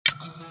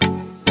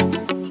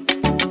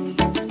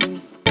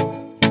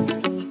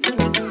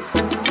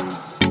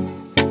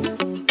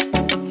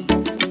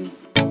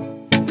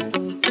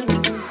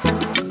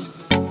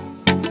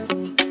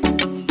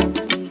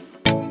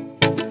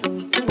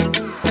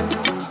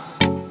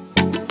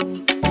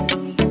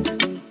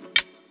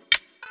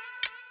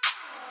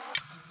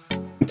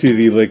to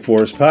the Lake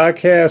Forest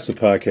Podcast, a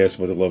podcast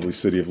about the lovely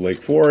city of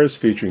Lake Forest,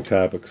 featuring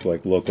topics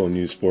like local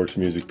news, sports,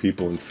 music,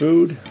 people, and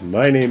food.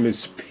 My name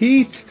is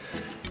Pete,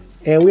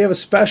 and we have a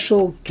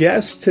special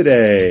guest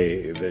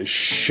today, the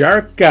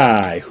Shark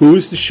Guy.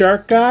 Who's the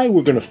Shark Guy?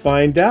 We're going to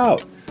find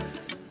out.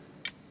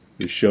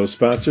 The show is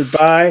sponsored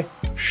by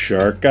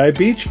Shark Guy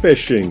Beach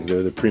Fishing.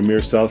 They're the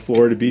premier South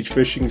Florida beach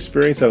fishing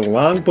experience on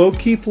Longboat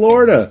Key,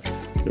 Florida.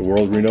 Their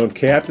world-renowned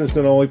captains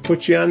not only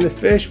put you on the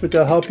fish, but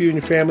they'll help you and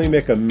your family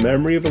make a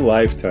memory of a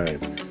lifetime.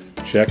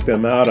 Check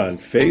them out on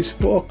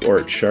Facebook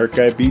or at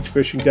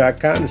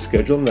sharkguybeachfishing.com to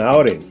schedule an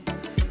outing.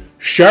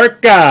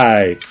 Shark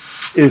Guy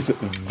is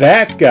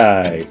that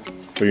guy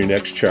for your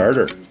next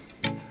charter.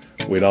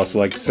 We'd also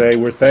like to say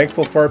we're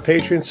thankful for our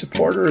Patreon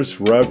supporters,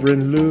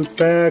 Reverend Luke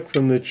Beck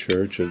from the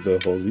Church of the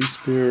Holy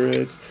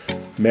Spirit,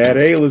 Matt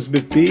A.,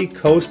 Elizabeth B.,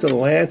 Costa,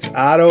 Lance,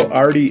 Otto,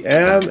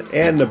 RDM,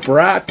 and the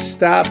Brat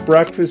Stop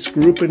Breakfast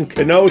Group in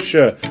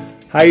Kenosha.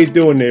 How you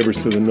doing,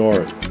 neighbors to the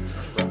north?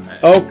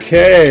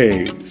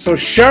 Okay, so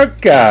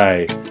Shark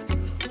Guy,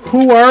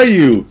 who are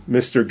you,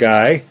 Mr.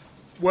 Guy?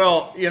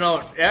 Well,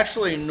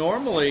 actually,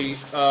 normally,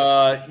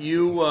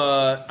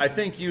 I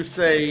think you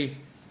say,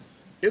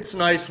 it's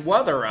nice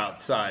weather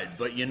outside,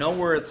 but you know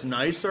where it's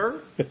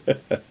nicer?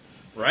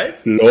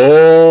 Right?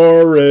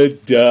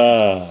 Florida.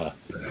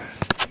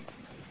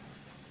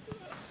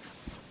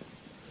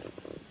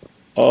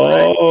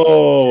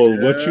 Oh,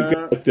 right. What you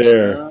got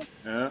there?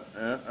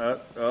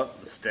 The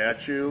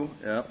statue.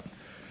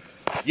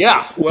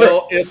 Yeah.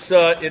 Well,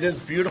 it is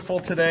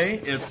beautiful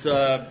today. It's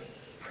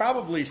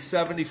probably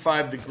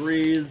 75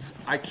 degrees.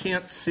 I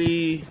can't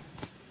see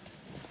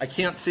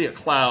a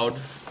cloud,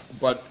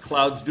 but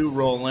clouds do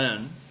roll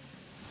in.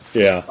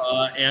 Yeah.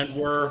 And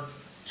we're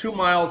 2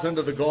 miles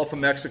into the Gulf of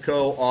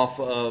Mexico off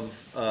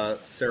of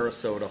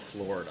Sarasota,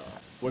 Florida.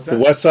 What's that?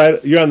 The west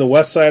side. You're on the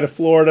west side of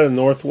Florida,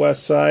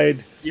 northwest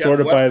side, sort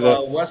of by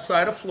the west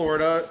side of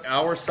Florida,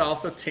 hour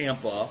south of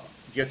Tampa,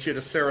 get you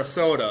to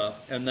Sarasota,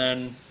 and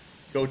then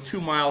go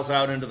 2 miles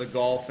out into the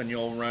Gulf, and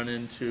you'll run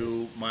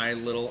into my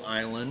little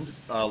island,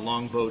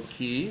 Longboat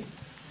Key.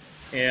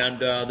 And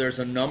there's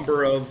a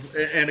number of,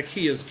 and a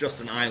key is just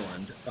an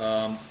island.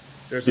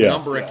 There's a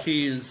number of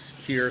keys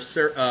here: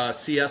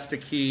 Siesta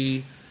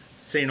Key,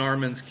 St.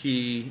 Armand's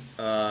Key,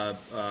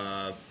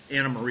 Anna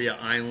Maria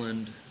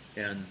Island,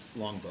 and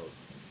Longboat.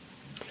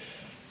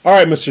 All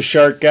right, Mr.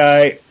 Shark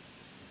Guy,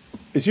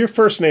 is your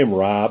first name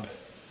Rob?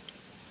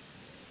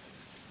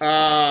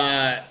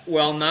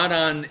 Well, not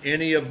on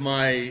any of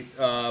my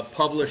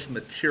published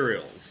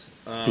materials.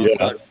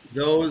 But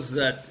those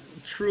that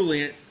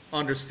truly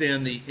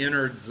understand the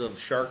innards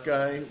of Shark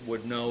Guy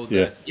would know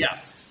that,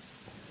 yes,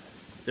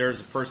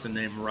 there's a person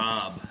named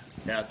Rob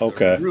at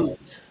the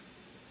root.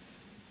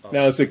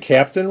 Now, is it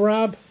Captain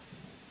Rob?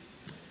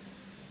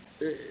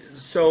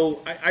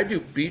 So I do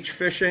beach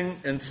fishing,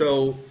 and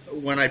so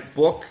when I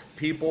book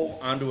people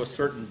onto a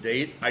certain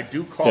date, I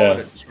do call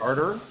it a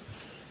charter.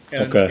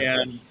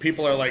 And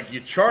people are like, you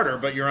charter,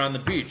 but you're on the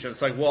beach. And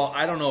it's like, well,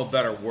 I don't know a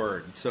better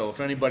word. So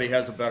if anybody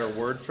has a better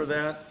word for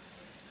that.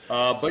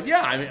 But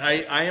yeah, I mean,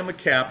 I am a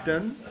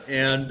captain,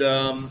 and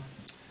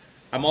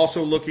I'm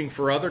also looking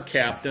for other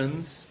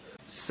captains.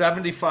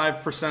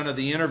 75% of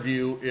the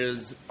interview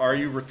is, are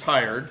you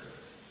retired?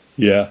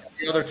 Yeah.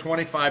 The other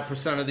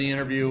 25% of the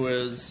interview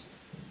is,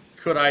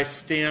 could I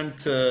stand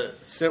to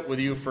sit with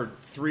you for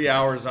 3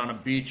 hours on a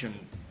beach and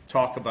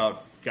talk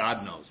about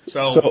God knows?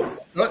 So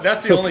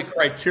that's the only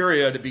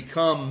criteria to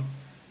become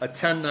a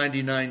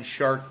 1099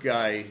 Shark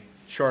Guy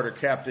charter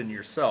captain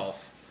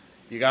yourself.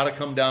 You got to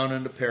come down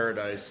into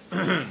paradise,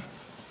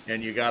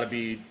 and you got to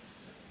be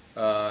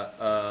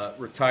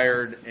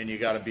retired, and you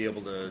got to be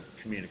able to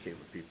communicate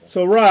with people.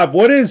 So, Rob,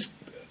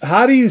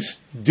 how do you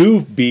do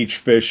beach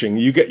fishing?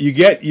 You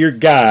get your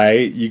guy.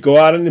 You go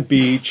out on the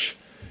beach.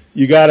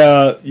 You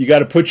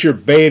gotta put your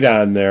bait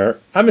on there.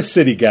 I'm a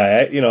city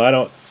guy. I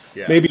don't.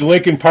 Yeah. Maybe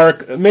Lincoln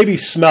Park. Maybe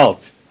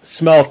smelt.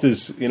 Smelt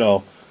is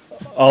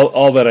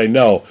all that I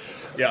know.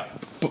 Yeah.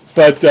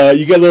 But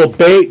you get a little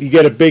bait. You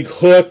get a big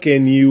hook,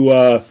 and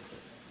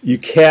you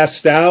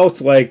cast out.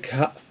 Like,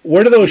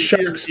 where do those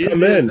sharks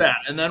come in?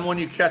 That. And then when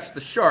you catch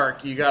the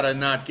shark, you got to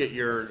not get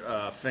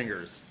your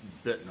fingers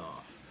bitten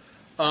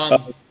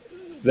off.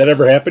 That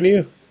ever happened to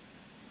you?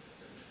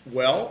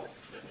 Well,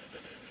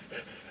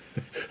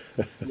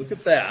 look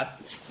at that.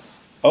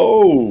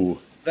 Oh.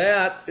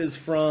 That is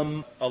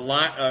from a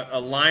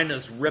line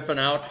is ripping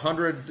out.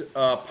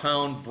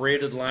 100-pound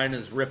braided line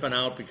is ripping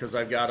out because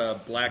I've got a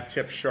black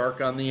tip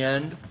shark on the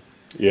end.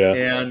 Yeah.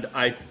 And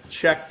I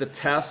check the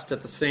test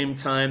at the same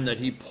time that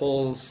he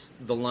pulls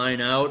the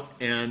line out,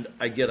 and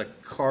I get a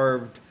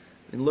carved.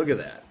 And look at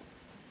that.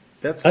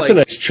 That's a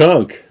nice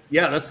chunk.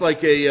 Yeah, that's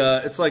like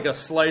it's like a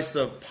slice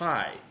of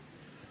pie.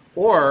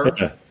 Or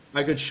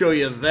I could show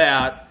you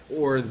that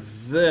or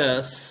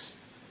this,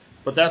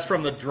 but that's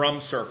from the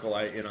drum circle.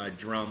 I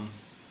drum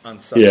on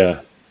Sunday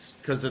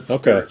because it's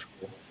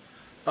spiritual.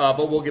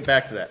 But we'll get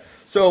back to that.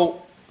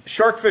 So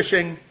shark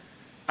fishing,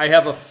 I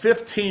have a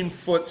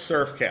 15-foot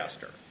surf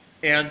caster,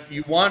 and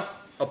you want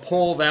a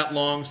pole that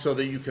long so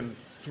that you can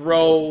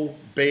throw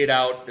bait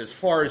out as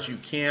far as you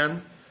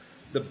can.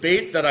 The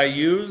bait that I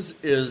use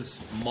is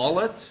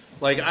mullet.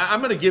 Like, I'm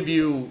going to give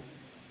you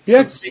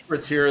some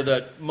secrets here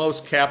that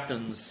most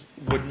captains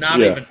would not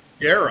even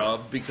dare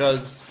of,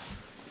 because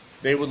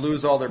they would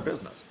lose all their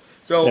business.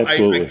 So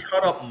I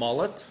cut up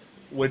mullet,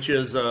 which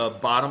is a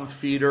bottom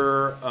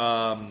feeder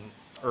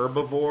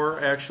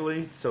herbivore,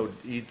 actually. So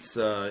eats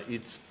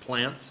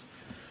plants.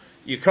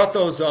 You cut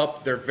those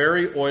up. They're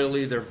very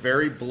oily. They're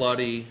very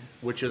bloody,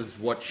 which is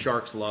what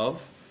sharks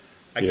love.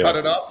 I cut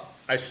it up.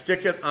 I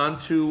stick it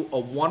onto a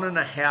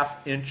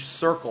 1.5-inch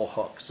circle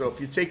hook. So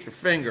if you take your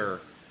finger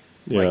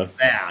like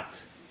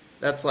that,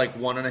 that's like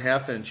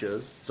 1.5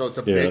 inches. So it's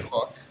a big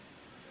hook.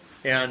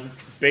 And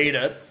bait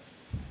it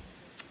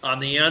on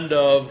the end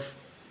of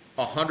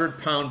a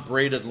 100-pound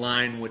braided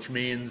line, which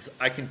means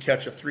I can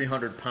catch a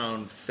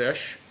 300-pound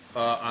fish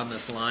on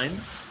this line.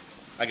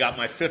 I got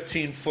my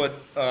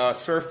 15-foot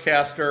surf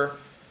caster.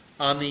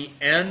 On the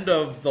end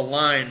of the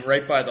line,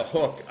 right by the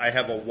hook, I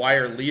have a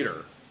wire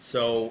leader.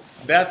 So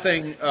that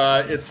thing,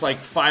 it's like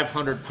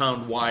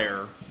 500-pound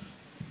wire.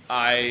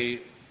 I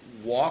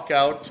walk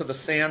out to the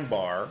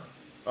sandbar,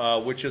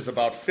 which is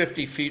about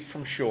 50 feet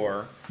from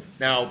shore.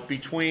 Now,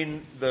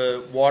 between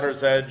the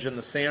water's edge and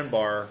the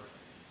sandbar,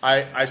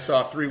 I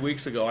saw 3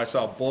 weeks ago, I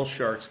saw bull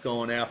sharks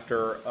going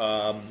after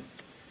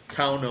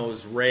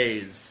cow-nose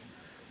rays,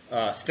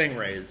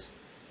 stingrays.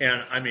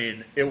 And, I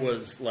mean, it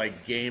was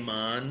like game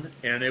on,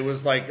 and it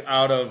was like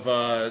out of,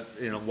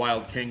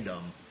 Wild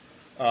Kingdom.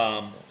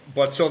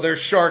 But so there's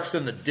sharks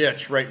in the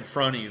ditch right in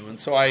front of you. And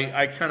so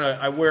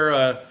I wear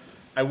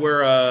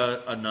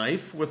a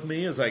knife with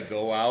me as I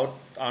go out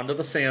onto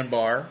the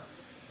sandbar,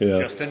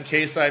 just in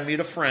case I meet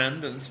a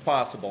friend, and it's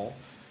possible.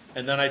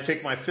 And then I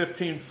take my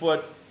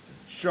 15-foot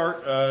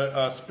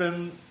shark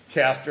spin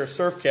caster,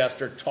 surf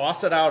caster,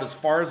 toss it out as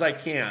far as I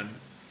can,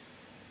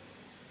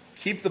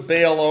 keep the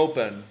bail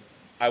open.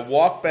 I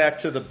walk back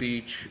to the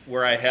beach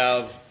where I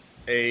have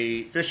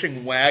a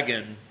fishing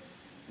wagon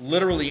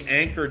literally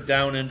anchored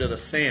down into the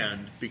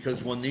sand,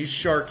 because when these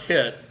sharks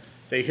hit,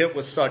 they hit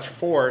with such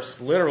force,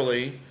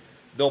 literally,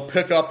 they'll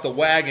pick up the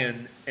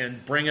wagon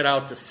and bring it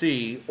out to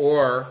sea,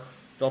 or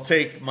they'll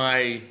take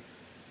my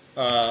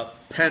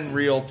Penn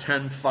Reel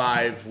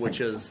 10.5,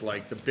 which is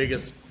like the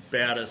biggest,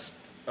 baddest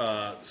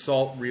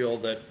salt reel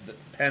that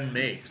Penn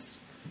makes,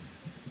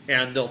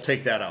 and they'll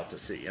take that out to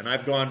sea. And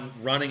I've gone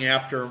running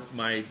after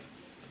my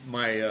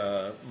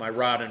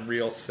rod and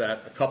reel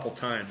set a couple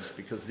times,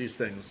 because these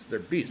things, they're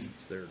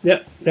beasts.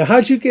 Now,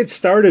 how'd you get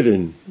started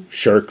in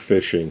shark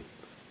fishing?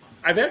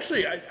 I've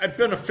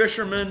been a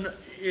fisherman.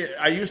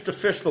 I used to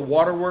fish the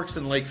waterworks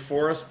in Lake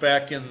Forest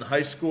back in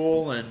high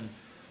school, and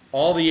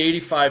all the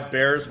 85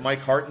 bears,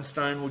 Mike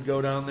Hartenstein would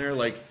go down there.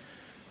 Like,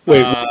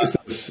 wait, what is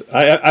this?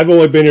 I've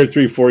only been here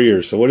 3-4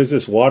 years. So what is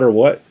this water?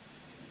 What?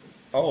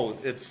 Oh,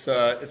 it's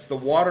the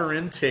water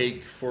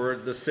intake for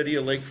the city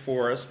of Lake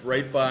Forest,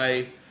 right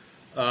by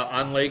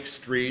on Lake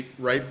Street,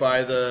 right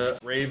by the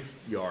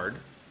graveyard.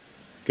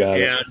 Got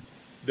it. And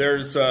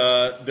there's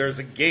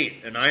a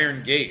gate, an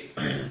iron gate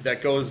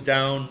that goes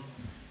down,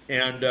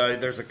 and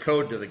there's a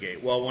code to the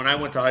gate. Well, when I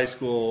went to high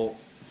school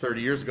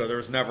 30 years ago, there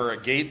was never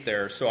a gate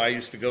there, so I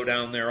used to go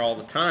down there all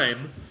the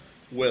time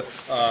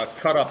with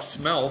cut up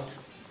smelt,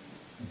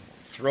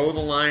 throw the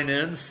line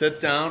in,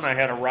 sit down. I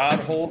had a rod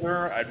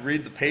holder. I'd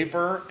read the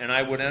paper, and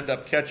I would end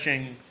up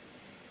catching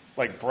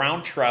like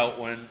brown trout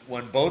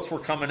when boats were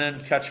coming in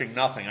catching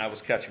nothing. I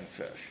was catching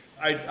fish.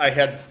 I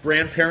had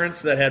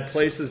grandparents that had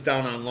places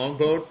down on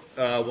Longboat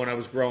when I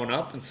was growing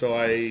up, and so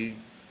I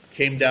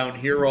came down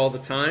here all the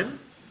time.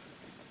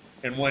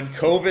 And when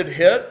COVID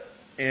hit,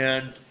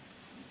 and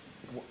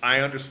I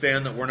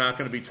understand that we're not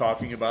going to be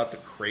talking about the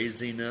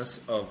craziness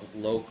of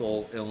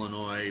local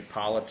Illinois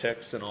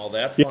politics and all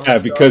that fun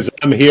stuff. Because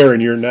I'm here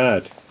and you're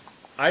not.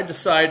 I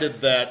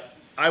decided that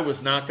I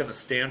was not going to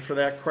stand for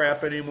that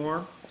crap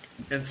anymore.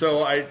 And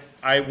so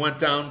I went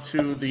down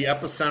to the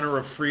epicenter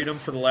of freedom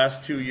for the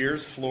last 2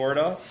 years,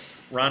 Florida.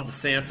 Ron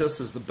DeSantis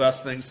is the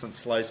best thing since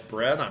sliced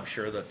bread. I'm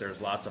sure that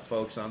there's lots of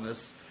folks on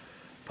this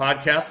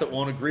podcast that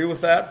won't agree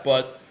with that,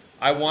 but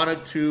I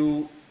wanted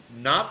to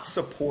not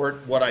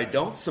support what I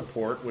don't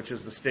support, which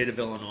is the state of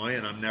Illinois,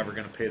 and I'm never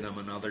going to pay them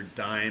another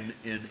dime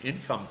in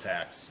income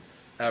tax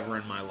ever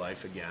in my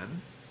life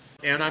again.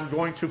 And I'm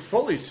going to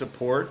fully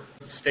support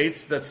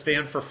states that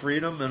stand for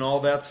freedom and all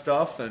that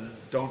stuff and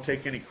don't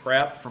take any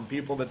crap from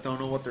people that don't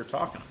know what they're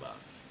talking about.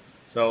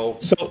 So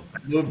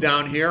I moved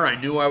down here. I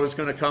knew I was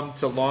going to come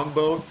to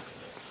Longboat.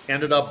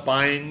 Ended up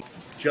buying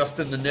just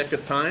in the nick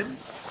of time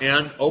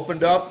and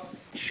opened up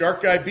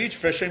Shark Guy Beach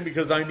Fishing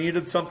because I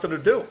needed something to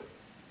do.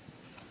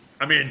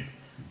 I mean,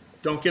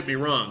 don't get me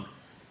wrong.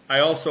 I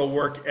also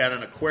work at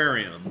an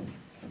aquarium,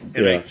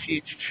 and I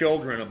teach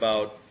children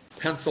about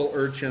pencil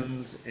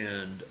urchins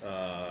and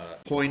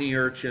pointy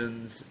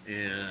urchins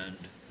and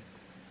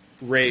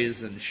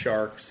rays and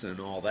sharks and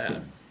all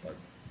that.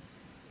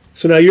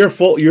 So now you're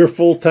a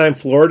full-time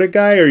Florida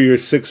guy, or you're a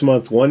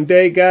 6-month,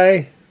 1-day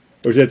guy,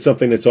 or is that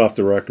something that's off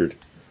the record?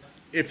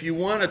 if you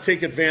want to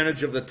take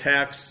advantage of the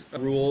tax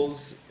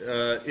rules,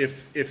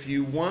 if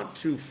you want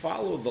to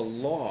follow the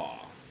law,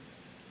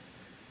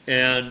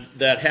 and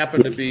that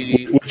happen to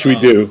be which we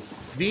do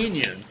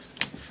convenient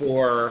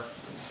for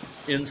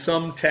in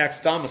some tax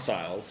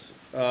domiciles,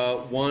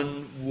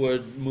 one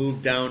would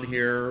move down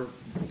here,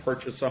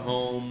 purchase a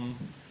home,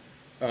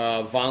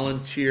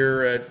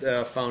 volunteer at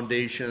a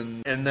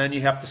foundation, and then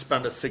you have to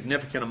spend a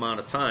significant amount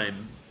of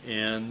time,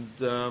 and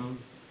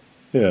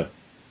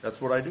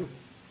that's what I do.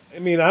 I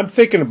mean, I'm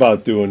thinking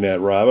about doing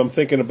that, Rob. I'm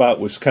thinking about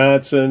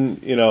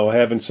Wisconsin,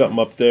 having something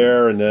up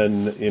there, and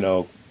then,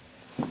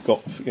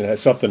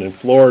 something in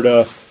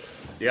Florida.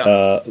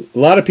 Yeah. A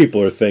lot of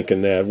people are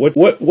thinking that.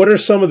 What are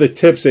some of the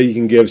tips that you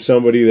can give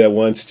somebody that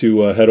wants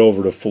to head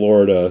over to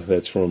Florida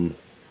that's from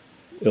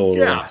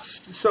Illinois? Yeah.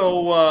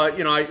 So,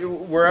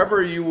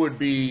 wherever you would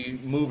be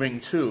moving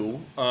to,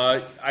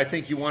 I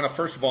think you want to,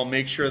 first of all,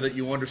 make sure that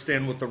you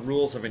understand what the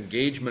rules of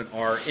engagement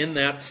are in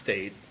that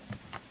state.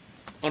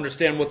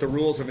 Understand what the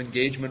rules of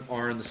engagement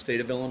are in the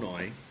state of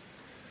Illinois.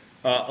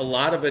 A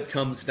lot of it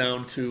comes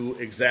down to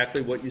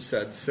exactly what you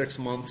said, 6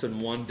 months and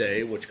 1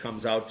 day, which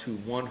comes out to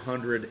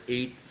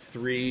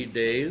 183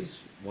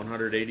 days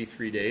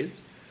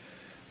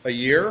a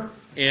year.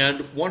 And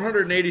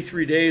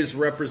 183 days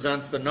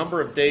represents the number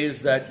of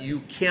days that you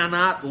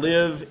cannot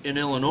live in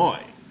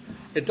Illinois.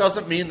 It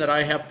doesn't mean that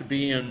I have to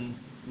be in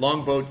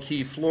Longboat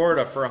Key,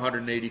 Florida for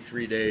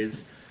 183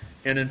 days.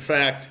 And in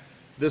fact,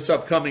 this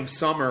upcoming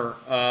summer,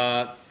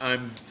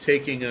 I'm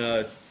taking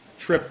a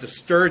trip to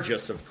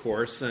Sturgis, of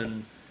course.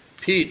 And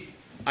Pete,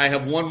 I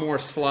have one more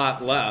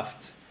slot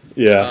left.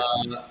 Yeah.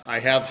 I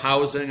have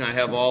housing. I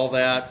have all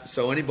that.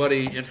 So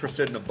anybody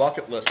interested in a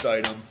bucket list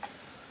item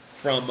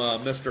from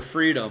Mr.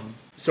 Freedom.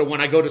 So when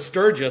I go to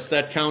Sturgis,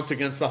 that counts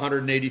against the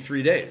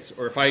 183 days.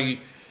 Or if I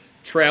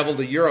travel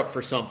to Europe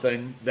for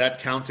something, that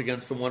counts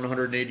against the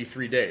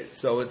 183 days.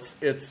 So it's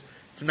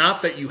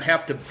not that you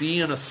have to be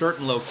in a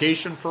certain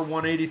location for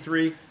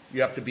 183.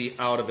 You have to be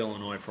out of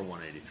Illinois for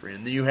 183.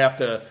 And then you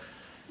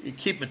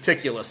keep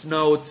meticulous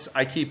notes.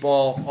 I keep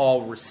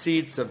all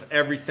receipts of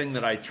everything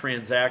that I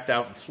transact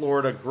out in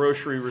Florida,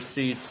 grocery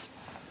receipts,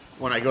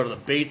 when I go to the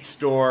bait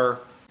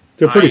store.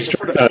 They're pretty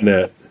strict on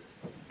that.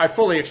 I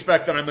fully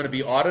expect that I'm going to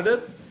be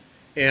audited.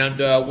 And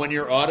when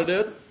you're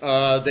audited,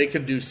 they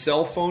can do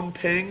cell phone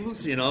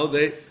pings.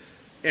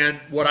 And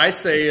what I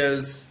say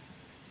is,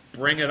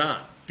 bring it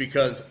on.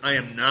 Because I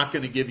am not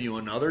going to give you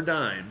another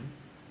dime,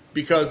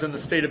 because in the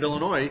state of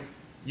Illinois,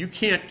 you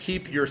can't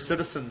keep your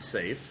citizens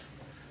safe.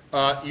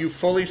 You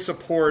fully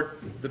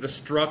support the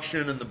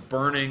destruction and the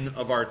burning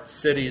of our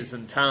cities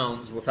and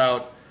towns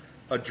without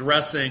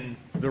addressing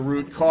the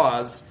root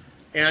cause.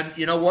 And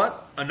you know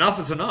what? Enough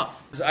is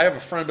enough. I have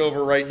a friend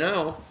over right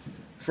now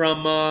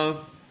from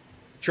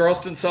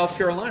Charleston, South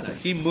Carolina.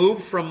 He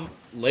moved from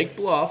Lake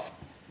Bluff,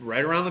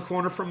 right around the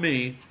corner from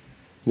me,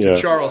 to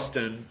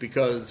Charleston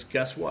because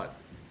guess what?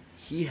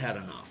 He had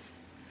enough.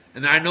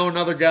 And I know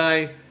another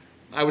guy,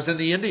 I was in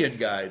the Indian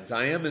Guides.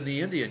 I am in the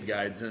Indian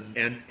Guides.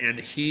 And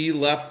he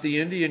left the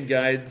Indian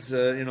Guides,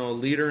 a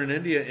leader in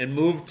India, and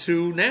moved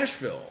to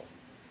Nashville.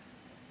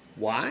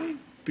 Why?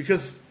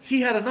 Because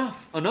he had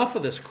enough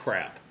of this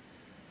crap.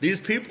 These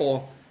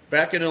people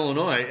back in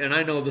Illinois, and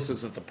I know this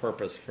isn't the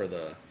purpose for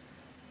the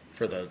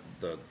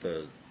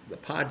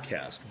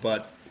podcast,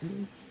 but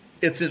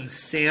it's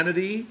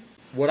insanity.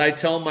 What I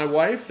tell my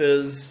wife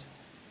is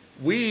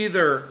we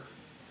either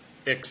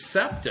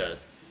accept it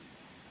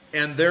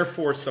and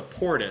therefore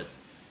support it,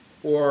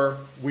 or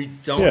we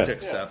don't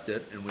accept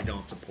it and we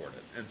don't support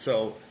it. And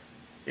so,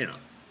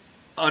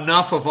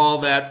 enough of all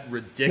that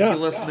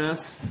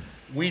ridiculousness.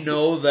 We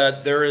know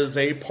that there is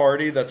a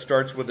party that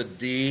starts with a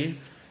D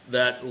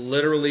that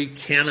literally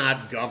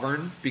cannot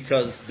govern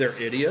because they're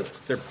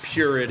idiots. They're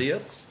pure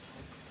idiots.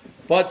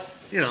 But,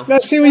 Now,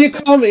 see, when you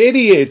call them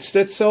idiots,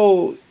 that's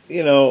so,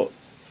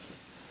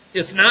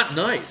 It's not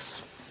nice.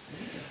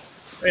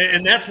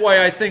 And that's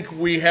why I think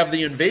we have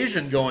the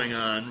invasion going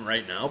on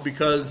right now,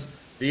 because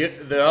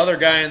the other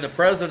guy in the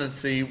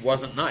presidency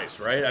wasn't nice,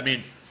 right? I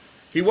mean,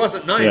 he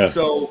wasn't nice,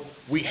 so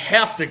we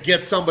have to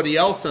get somebody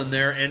else in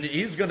there, and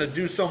he's going to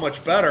do so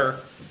much better.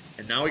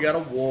 And now we got a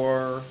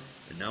war,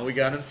 and now we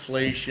got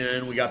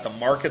inflation, we got the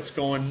markets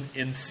going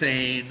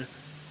insane.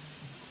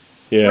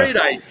 Yeah.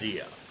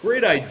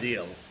 Great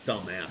idea,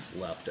 dumbass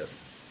leftists.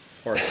 As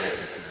far as I'm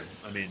concerned.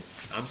 I mean,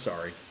 I'm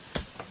sorry.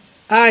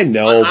 I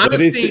know,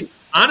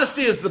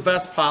 Honesty is the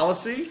best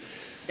policy,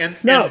 and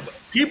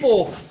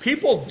people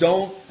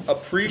don't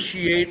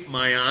appreciate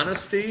my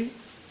honesty,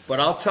 but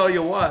I'll tell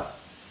you what,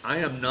 I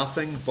am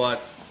nothing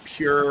but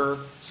pure,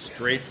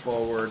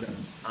 straightforward,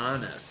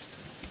 honest.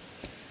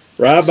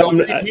 Rob,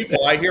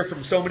 I hear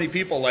from so many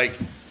people like,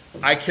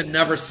 I can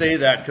never say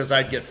that because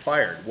I'd get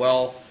fired.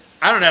 Well,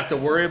 I don't have to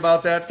worry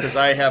about that because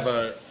I have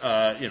a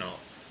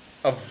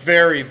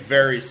very,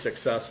 very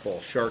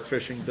successful shark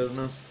fishing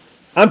business.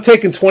 I'm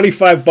taking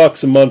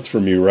 $25 a month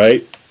from you,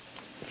 right?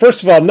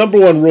 first of all, number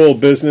one rule of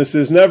business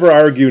is never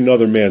argue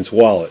another man's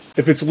wallet.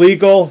 If it's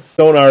legal,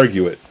 don't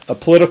argue it. A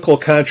political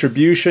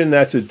contribution,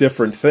 that's a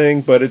different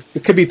thing, but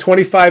it could be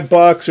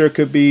 $25 or it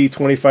could be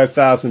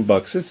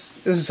 $25,000. This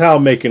is how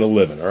I'm making a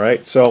living, all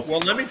right? So,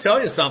 well, let me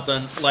tell you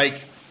something.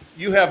 Like,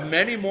 you have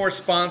many more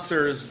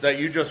sponsors that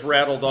you just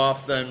rattled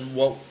off than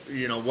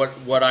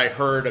what I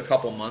heard a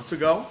couple months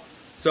ago.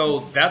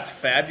 So that's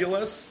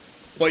fabulous.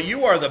 But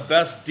you are the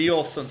best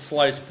deal since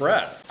sliced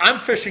bread. I'm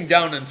fishing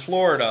down in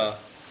Florida.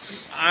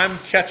 I'm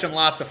catching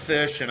lots of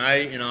fish, and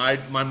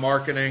my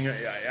marketing.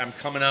 I'm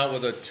coming out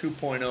with a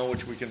 2.0,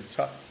 which we can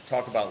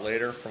talk about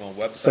later from a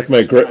website. Like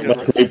my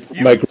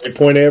grade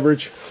point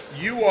average.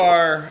 You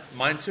are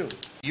mine too.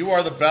 You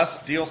are the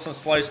best deal since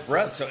sliced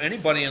bread. So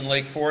anybody in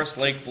Lake Forest,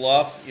 Lake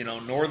Bluff,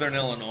 Northern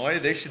Illinois,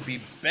 they should be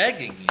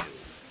begging you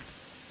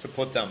to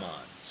put them on.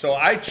 So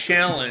I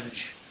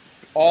challenge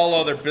all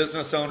other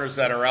business owners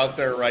that are out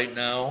there right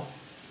now,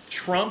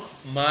 trump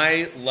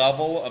my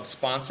level of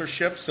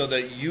sponsorship so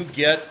that you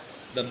get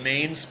the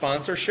main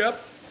sponsorship.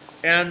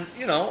 And,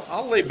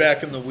 I'll lay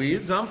back in the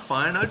weeds. I'm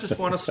fine. I just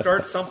want to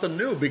start something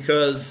new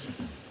because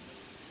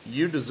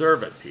you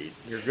deserve it, Pete.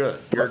 You're good.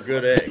 You're a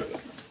good egg.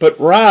 But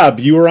Rob,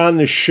 you were on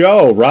the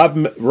show.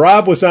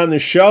 Rob was on the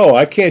show.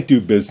 I can't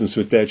do business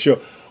with that show.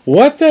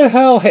 What the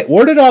hell?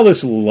 Where did all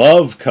this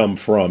love come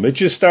from? It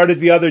just started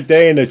the other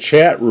day in a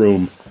chat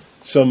room.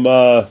 Some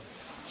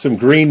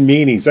green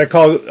meanies.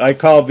 I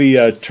call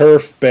the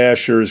turf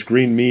bashers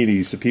green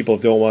meanies. The people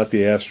that don't want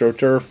the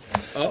AstroTurf.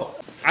 Oh,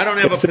 I don't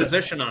have a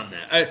position on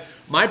that.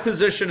 My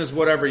position is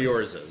whatever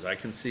yours is. I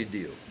concede to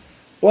you.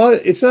 Well,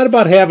 it's not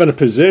about having a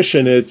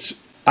position.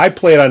 I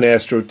played on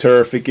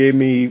AstroTurf. It gave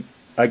me.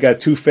 I got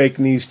 2 fake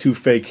knees, 2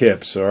 fake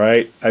hips. All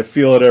right, I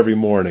feel it every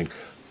morning.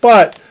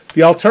 But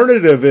the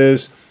alternative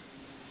is,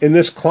 in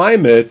this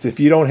climate, if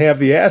you don't have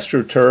the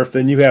AstroTurf,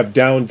 then you have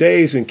down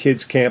days and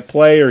kids can't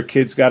play or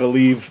kids got to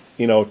leave,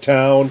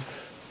 town.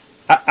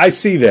 I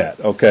see that,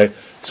 okay?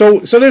 So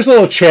there's a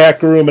little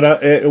chat room,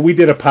 and we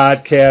did a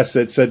podcast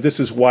that said this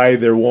is why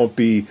there won't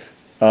be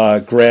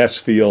grass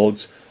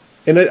fields.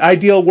 In an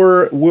ideal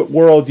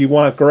world, you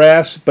want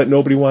grass, but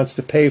nobody wants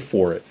to pay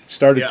for it. It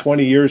started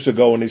 20 years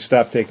ago when they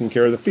stopped taking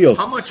care of the fields.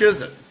 How much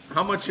is it?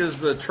 How much is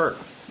the turf?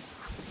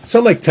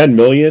 Something like $10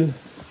 million.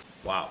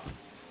 Wow.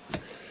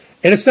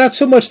 And it's not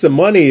so much the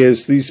money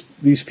as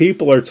these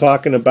people are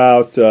talking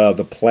about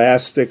the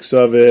plastics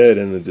of it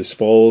and the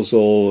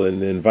disposal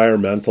and the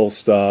environmental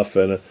stuff.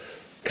 And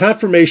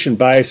confirmation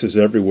bias is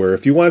everywhere.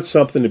 If you want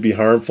something to be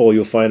harmful,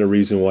 you'll find a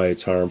reason why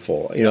it's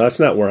harmful. That's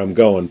not where I'm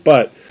going.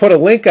 But put a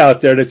link out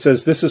there that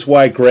says this is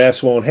why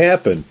grass won't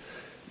happen.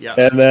 Yeah.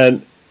 And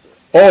then,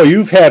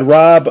 you've had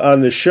Rob on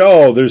the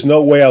show. There's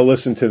no way I'll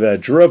listen to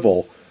that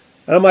drivel.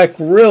 And I'm like,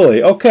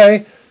 really?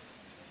 Okay.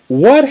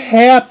 What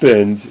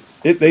happened?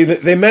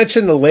 They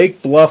mentioned the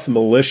Lake Bluff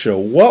militia.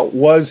 What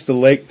was the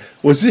lake?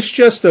 Was this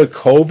just a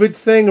COVID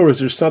thing, or was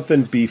there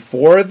something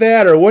before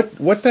that, or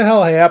what the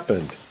hell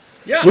happened?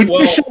 Yeah, we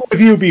did a show with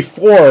you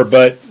before,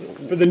 but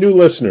for the new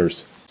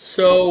listeners.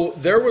 So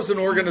there was an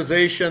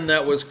organization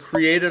that was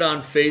created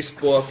on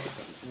Facebook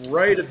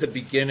right at the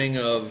beginning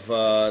of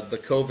the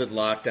COVID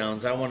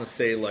lockdowns. I want to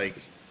say like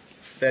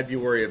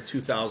February of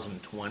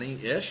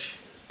 2020-ish.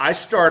 I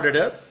started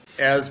it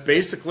as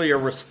basically a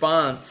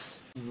response.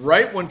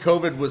 Right when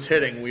COVID was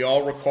hitting, we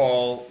all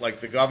recall, like,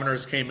 the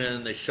governors came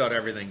in, they shut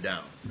everything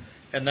down.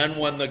 And then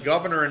when the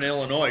governor in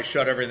Illinois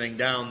shut everything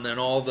down, then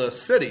all the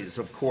cities,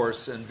 of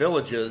course, and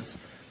villages,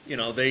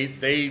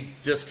 they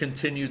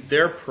discontinued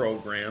their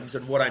programs.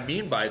 And what I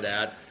mean by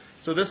that,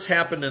 so this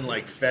happened in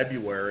like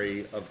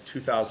February of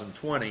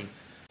 2020,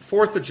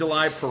 4th of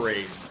July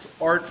parades,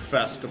 art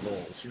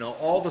festivals,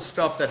 all the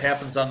stuff that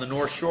happens on the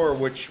North Shore,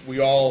 which we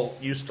all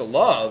used to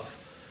love,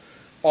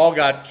 all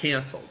got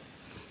canceled.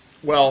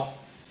 Well,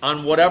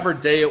 on whatever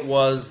day it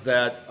was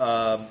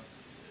that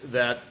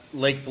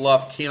Lake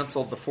Bluff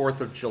canceled the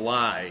 4th of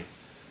July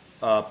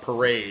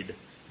parade,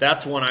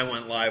 that's when I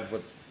went live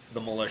with the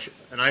militia.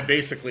 And I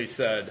basically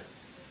said,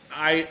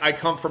 I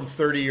come from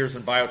 30 years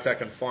in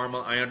biotech and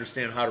pharma. I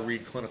understand how to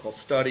read clinical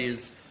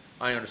studies.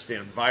 I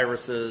understand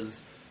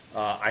viruses.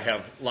 I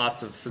have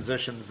lots of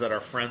physicians that are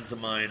friends of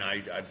mine.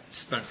 I've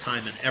spent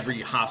time in every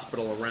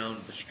hospital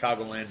around the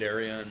Chicagoland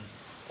area and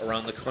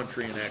around the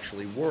country and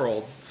actually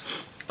world.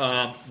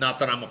 Not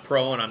that I'm a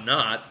pro, and I'm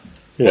not,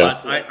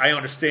 but I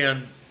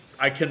understand.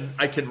 I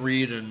can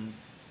read and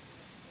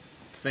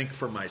think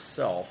for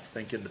myself,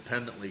 think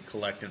independently,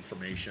 collect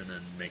information,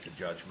 and make a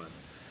judgment.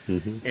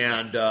 Mm-hmm.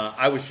 And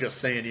I was just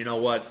saying, you know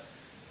what?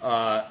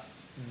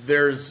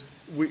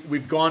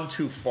 We've gone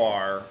too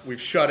far.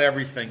 We've shut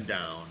everything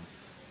down.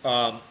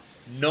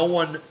 No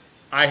one.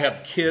 I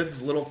have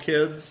kids, little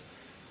kids.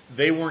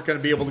 They weren't going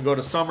to be able to go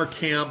to summer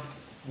camp.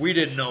 We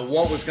didn't know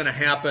what was going to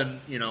happen,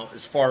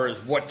 as far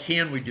as what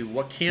can we do,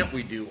 what can't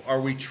we do?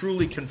 Are we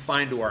truly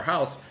confined to our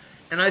house?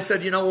 And I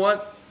said, you know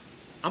what?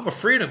 I'm a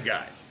freedom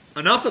guy.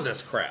 Enough of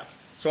this crap.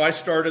 So I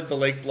started the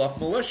Lake Bluff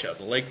Militia.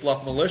 The Lake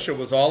Bluff Militia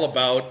was all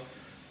about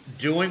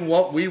doing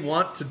what we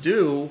want to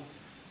do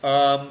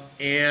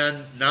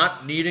and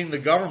not needing the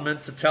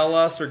government to tell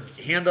us or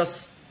give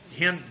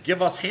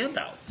us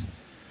handouts.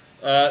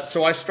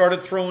 So I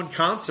started throwing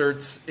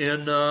concerts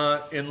in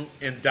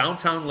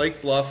downtown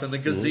Lake Bluff in the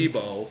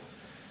gazebo.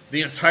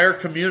 The entire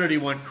community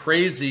went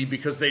crazy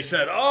because they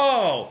said,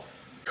 "Oh,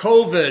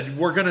 COVID,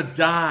 we're going to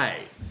die."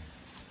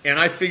 And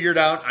I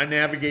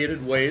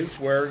navigated ways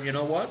where, you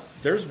know what?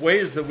 There's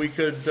ways that we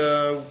could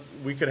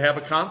have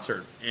a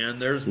concert,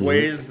 and there's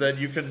ways that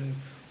you can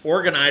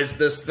organize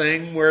this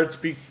thing where it's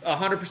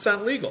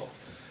 100% legal.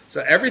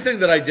 So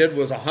everything that I did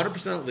was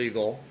 100%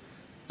 legal.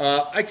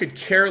 I could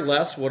care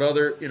less what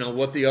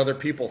the other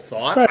people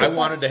thought. Right. I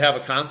wanted to have a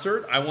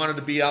concert. I wanted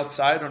to be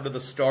outside under the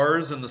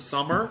stars in the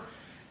summer,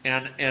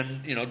 and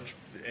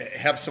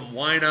have some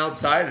wine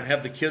outside and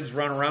have the kids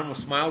run around with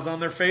smiles on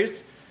their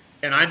face,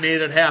 and I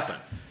made it happen.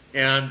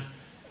 And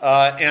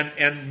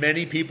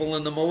many people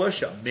in the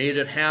militia made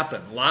it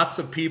happen. Lots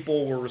of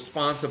people were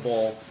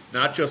responsible,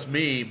 not just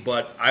me,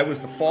 but I was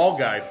the fall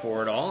guy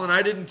for it all, and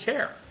I didn't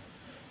care.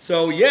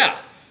 So yeah,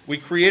 we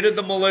created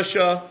the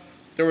militia.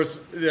 It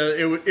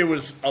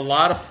was a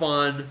lot of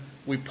fun.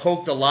 We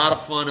poked a lot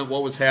of fun at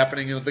what was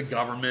happening with the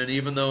government,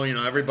 even though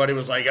everybody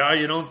was like, "Oh,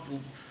 you don't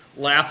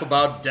laugh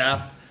about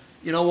death."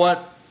 You know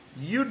what?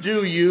 You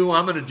do you.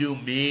 I'm going to do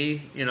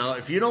me.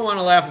 If you don't want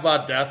to laugh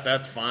about death,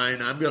 that's fine.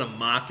 I'm going to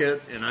mock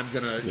it, and I'm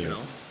going to,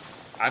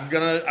 I'm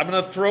going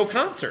to throw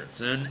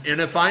concerts. And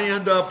if I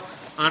end up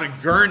on a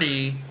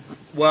gurney,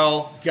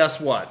 well,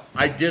 guess what?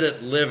 I did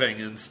it living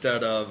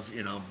instead of,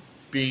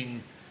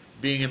 being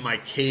in my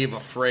cave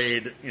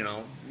afraid,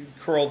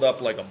 curled up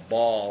like a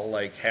ball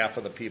like half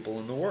of the people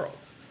in the world.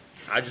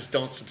 I just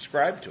don't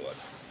subscribe to it.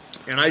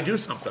 And I do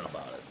something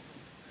about it.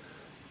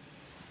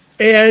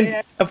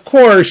 And of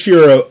course,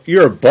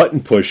 you're a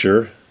button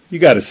pusher. You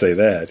got to say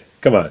that.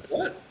 Come on.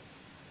 What?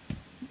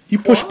 You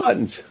push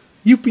buttons.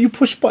 You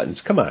push buttons.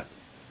 Come on.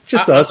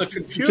 Just us.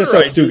 Just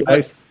us two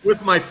guys.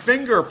 With my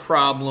finger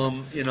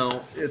problem,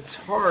 it's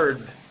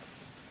hard.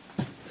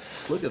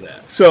 Look at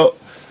that. So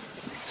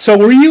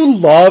were you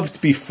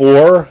loved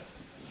before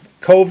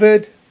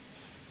COVID?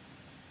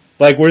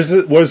 Like, was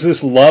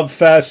this love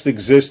fest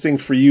existing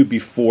for you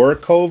before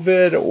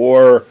COVID,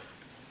 or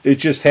it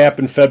just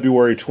happened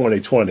February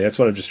 2020? That's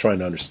what I'm just trying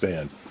to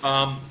understand.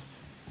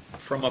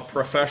 From a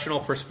professional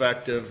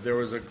perspective, there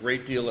was a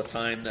great deal of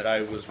time that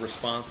I was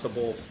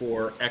responsible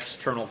for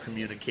external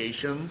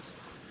communications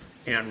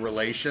and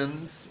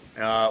relations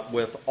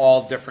with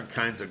all different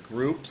kinds of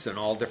groups and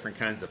all different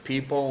kinds of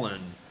people.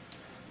 And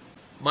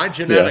my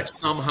genetics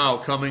somehow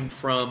coming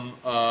from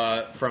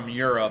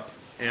Europe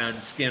and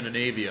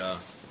Scandinavia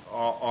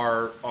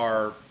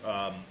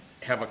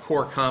have a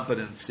core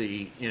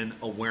competency in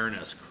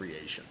awareness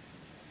creation.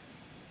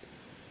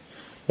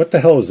 What the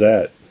hell is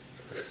that?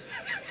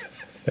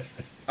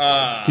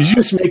 Did you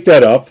just make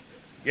that up?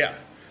 Yeah.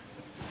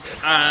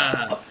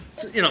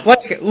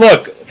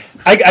 Look,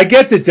 I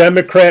get the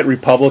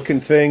Democrat-Republican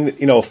thing,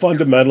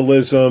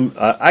 fundamentalism.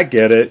 I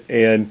get it,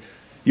 and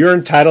you're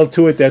entitled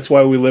to it. That's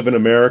why we live in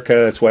America.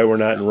 That's why we're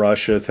not in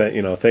Russia.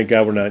 Thank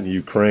God we're not in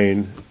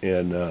Ukraine.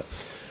 And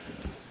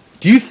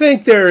do you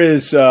think there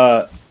is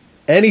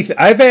anything?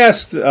 I've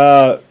asked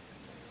the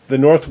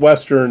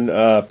Northwestern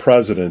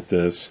president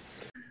this.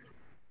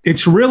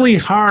 It's really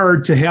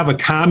hard to have a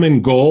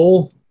common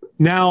goal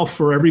now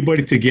for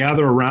everybody to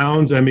gather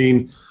around. I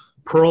mean,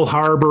 Pearl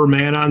Harbor,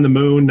 Man on the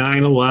Moon,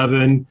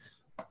 9/11.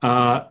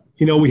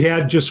 We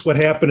had just what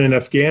happened in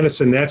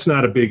Afghanistan. That's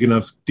not a big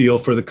enough deal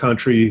for the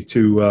country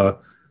to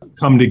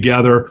come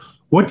together.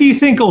 What do you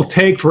think it'll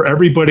take for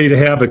everybody to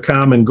have a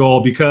common goal?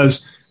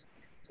 Because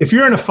if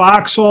you're in a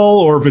foxhole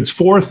or if it's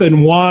 4th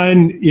and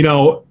 1,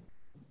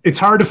 it's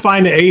hard to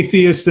find an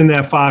atheist in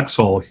that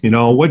foxhole.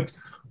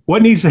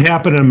 What needs to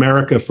happen in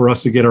America for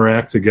us to get our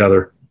act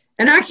together?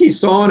 And actually,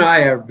 Saul and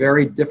I are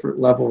very different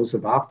levels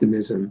of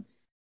optimism,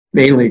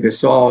 mainly because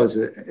Saul is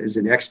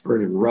an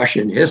expert in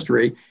Russian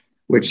history,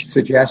 which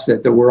suggests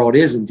that the world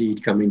is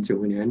indeed coming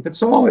to an end. But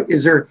Saul,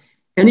 is there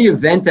any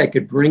event that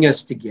could bring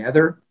us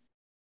together?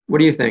 What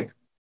do you think?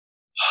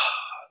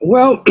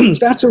 Well,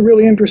 that's a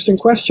really interesting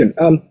question.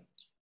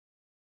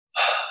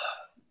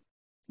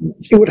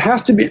 It would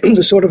have to be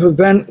the sort of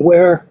event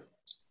where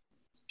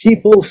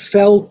people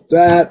felt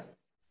that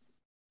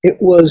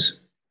it was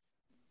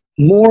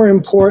more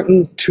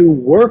important to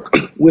work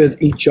with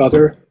each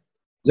other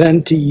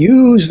than to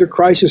use the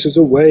crisis as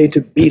a way to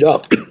beat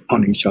up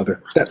on each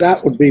other.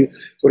 That would be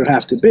what it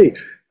have to be.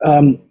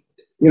 And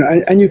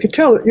you could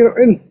tell,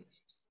 and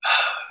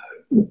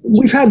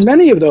we've had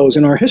many of those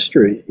in our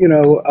history.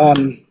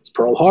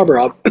 Pearl Harbor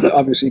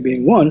obviously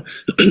being one.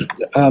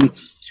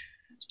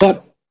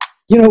 But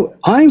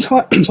I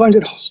find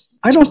it.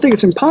 I don't think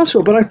it's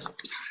impossible, but I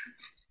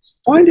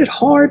find it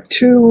hard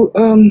to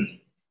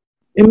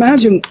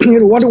imagine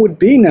what it would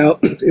be now.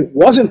 It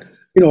wasn't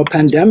a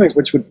pandemic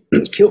which would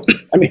kill.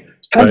 I mean,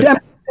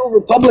 pandemic kill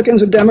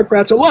Republicans and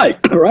Democrats alike,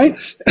 right?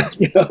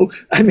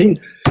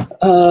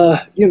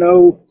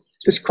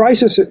 This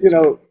crisis,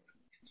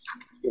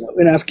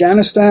 in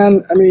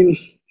Afghanistan. I mean,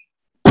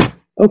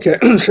 Okay,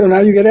 so now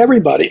you get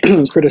everybody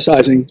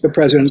criticizing the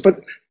president,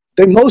 but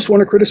they most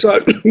want to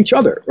criticize each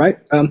other, right?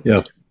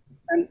 Yeah.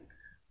 And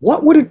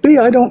what would it be?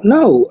 I don't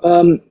know.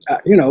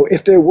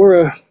 If there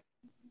were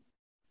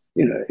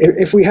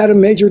if we had a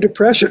major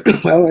depression,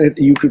 well,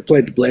 you could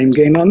play the blame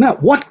game on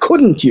that. What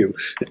couldn't you?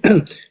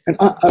 And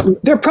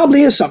there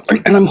probably is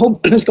something, and I'm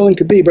hoping there's going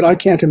to be, but I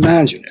can't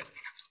imagine it.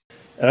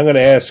 And I'm going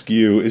to ask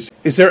you, is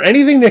there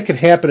anything that can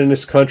happen in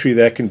this country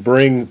that can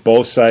bring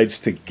both sides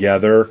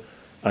together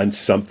on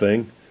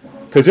something?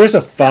 Because there's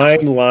a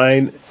fine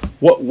line.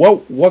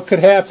 What could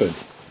happen?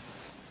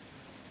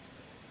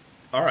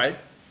 All right.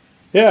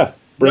 Yeah.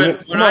 When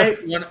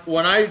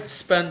I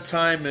spend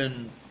time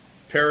in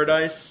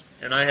paradise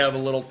and I have a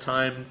little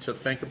time to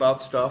think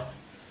about stuff,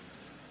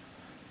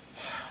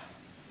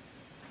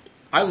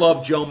 I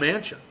love Joe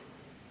Manchin.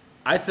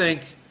 I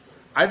think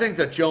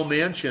that Joe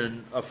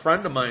Manchin, a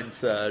friend of mine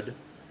said,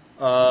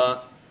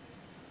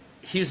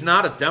 he's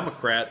not a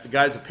Democrat, the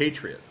guy's a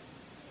patriot.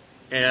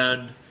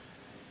 And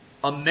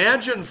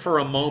imagine for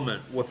a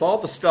moment, with all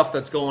the stuff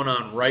that's going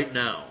on right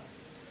now,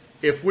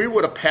 if we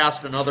would have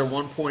passed another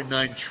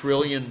 $1.9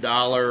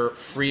 trillion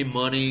free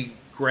money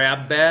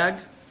grab bag,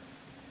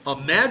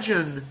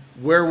 imagine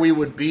where we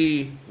would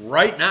be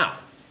right now.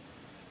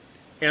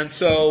 And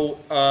so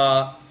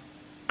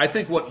I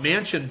think what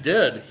Manchin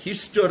did, he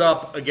stood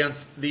up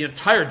against the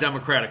entire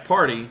Democratic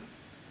Party,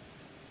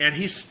 and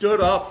he stood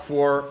up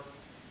for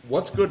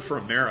what's good for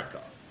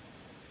America.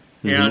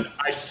 Mm-hmm. And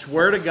I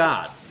swear to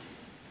God,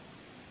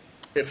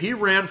 if he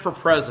ran for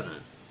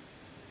president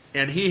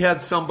and he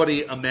had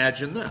somebody,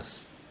 imagine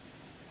this,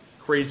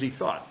 crazy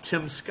thought,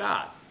 Tim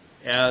Scott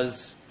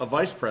as a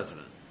vice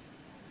president,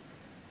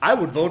 I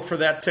would vote for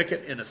that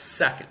ticket in a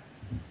second.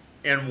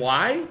 And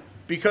why?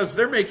 Because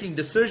they're making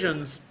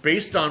decisions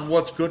based on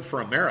what's good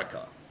for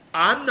America.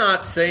 I'm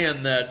not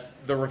saying that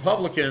the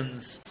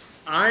Republicans,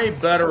 I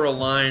better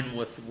align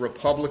with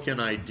Republican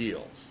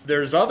ideals.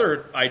 There's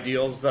other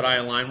ideals that I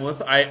align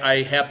with.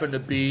 I happen to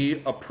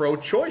be a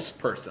pro-choice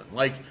person.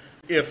 Like,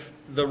 if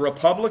the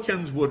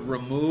Republicans would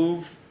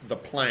remove the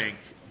plank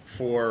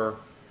for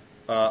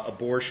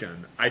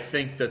abortion, I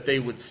think that they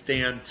would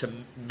stand to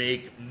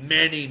make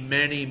many,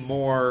 many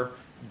more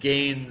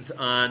gains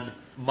on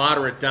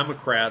moderate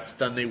Democrats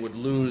than they would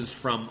lose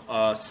from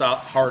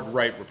hard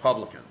right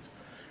Republicans.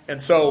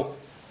 And so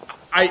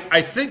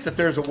I think that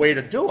there's a way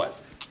to do it.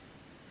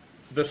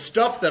 The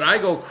stuff that I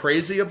go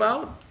crazy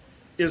about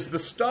is the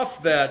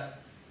stuff that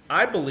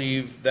I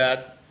believe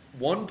that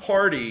one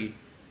party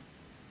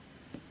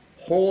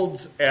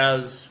holds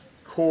as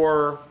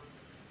core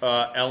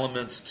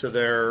elements to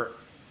their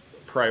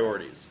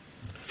priorities.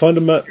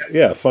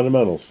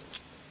 Fundamentals.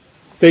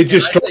 They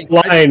just draw a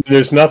line.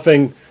 There's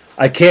nothing.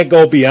 I can't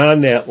go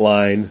beyond that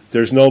line.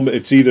 There's no.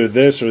 It's either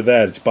this or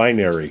that. It's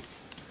binary.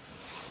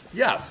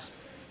 Yes.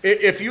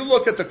 If you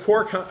look at the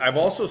core, I've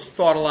also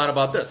thought a lot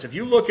about this. If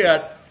you look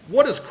at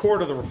what is core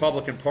to the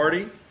Republican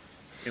Party,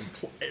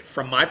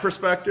 from my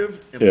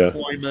perspective,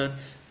 employment,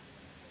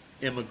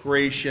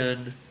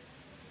 immigration,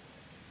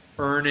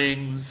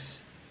 earnings,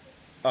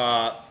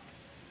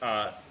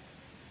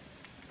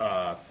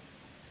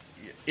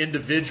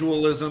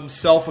 individualism,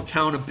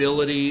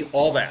 self-accountability,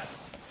 all that.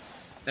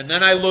 And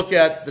then I look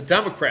at the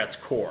Democrats'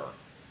 core.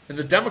 And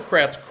the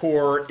Democrats'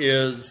 core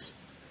is,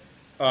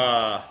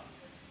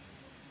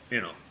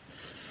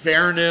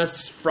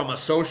 fairness from a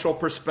social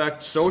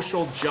perspective,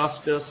 social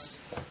justice,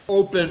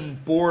 open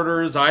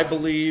borders, I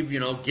believe,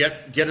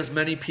 get as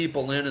many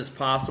people in as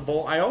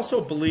possible. I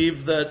also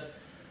believe that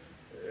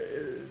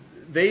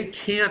they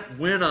can't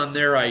win on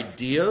their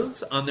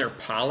ideas, on their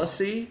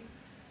policy.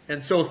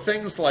 And so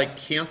things like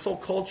cancel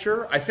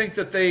culture, I think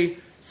that they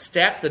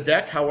stack the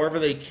deck however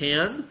they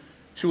can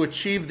to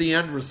achieve the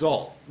end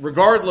result,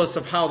 regardless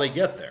of how they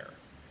get there.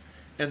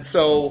 And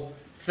so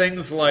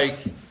things like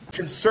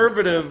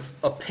conservative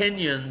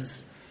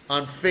opinions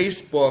on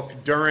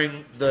Facebook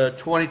during the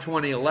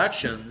 2020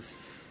 elections,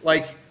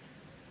 like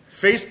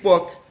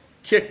Facebook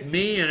kicked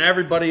me and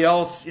everybody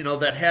else,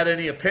 that had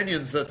any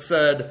opinions that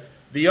said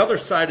the other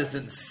side is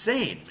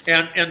insane.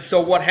 And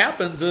so what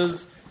happens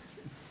is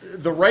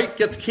the right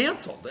gets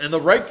canceled. And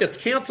the right gets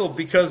canceled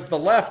because the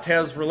left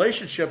has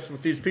relationships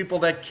with these people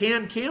that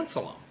can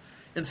cancel them.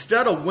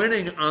 Instead of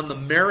winning on the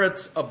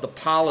merits of the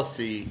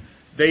policy,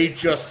 they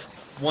just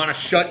want to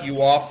shut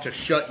you off to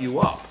shut you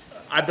up.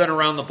 I've been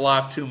around the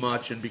block too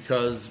much, and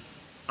because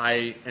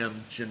I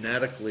am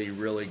genetically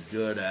really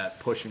good at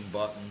pushing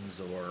buttons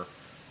or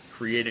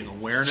creating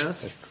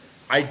awareness,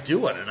 I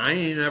do it, and I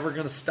ain't ever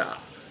going to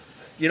stop.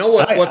 You know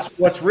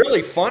what's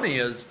really funny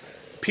is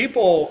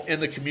people in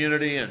the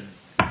community and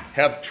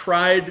have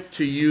tried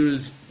to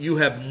use, you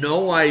have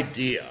no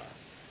idea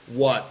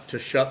what to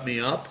shut me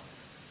up,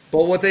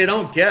 but what they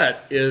don't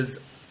get is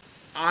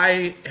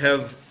I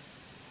have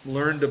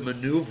learned to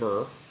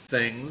maneuver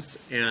things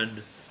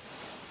and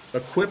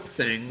equip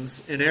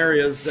things in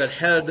areas that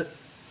head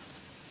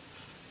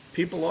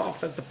people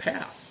off at the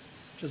pass.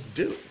 Just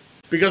do.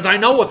 Because I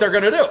know what they're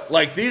going to do.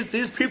 Like,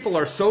 these people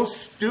are so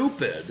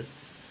stupid,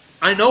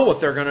 I know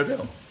what they're going to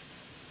do.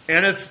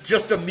 And it's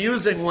just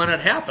amusing when it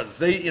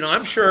happens.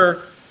 I'm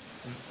sure,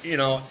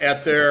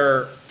 at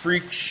their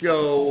freak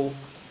show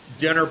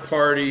dinner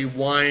party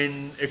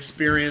wine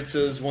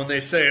experiences, when they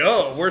say,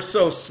 "Oh, we're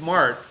so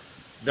smart,"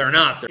 they're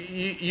not.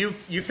 You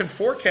can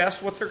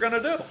forecast what they're going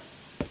to do.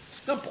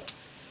 Simple.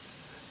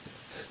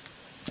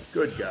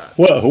 Good God.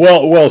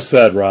 Well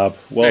said, Rob.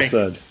 Well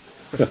said.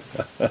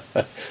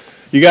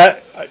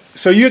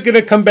 So you're going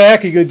to come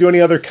back? Are you going to do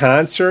any other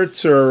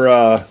concerts? Or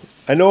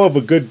I know of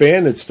a good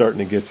band that's starting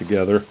to get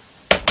together.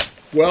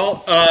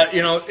 Well,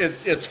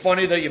 it's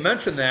funny that you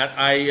mentioned that.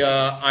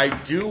 I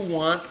do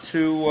want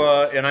to,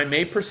 and I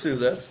may pursue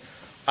this.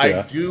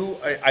 I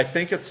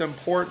think it's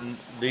important.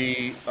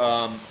 The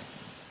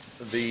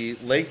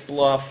Lake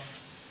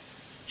Bluff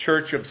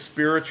Church of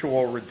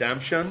Spiritual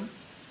Redemption,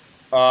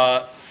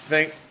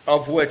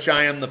 of which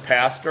I am the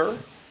pastor.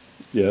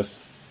 Yes.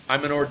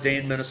 I'm an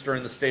ordained minister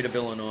in the state of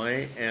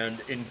Illinois, and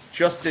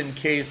just in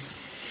case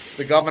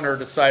the governor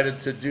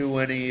decided to do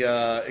any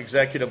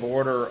executive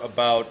order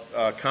about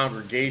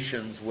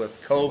congregations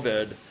with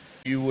COVID,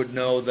 you would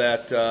know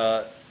that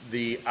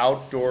the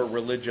outdoor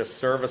religious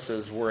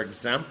services were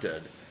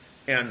exempted.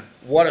 And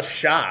what a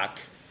shock.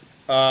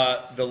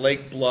 The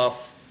Lake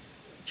Bluff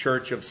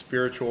Church of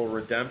Spiritual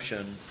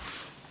Redemption,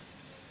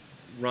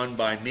 run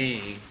by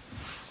me,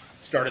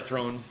 started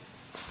throwing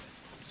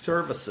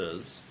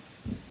services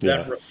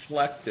that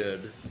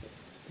reflected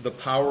the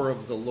power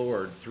of the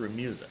Lord through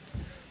music.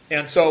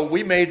 And so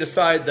we may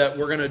decide that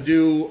we're going to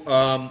do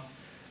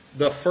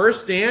the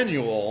first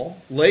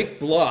annual Lake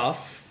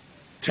Bluff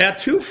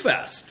Tattoo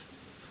Fest.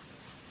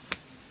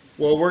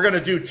 Well, we're going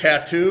to do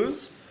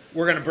tattoos.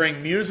 We're going to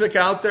bring music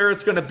out there.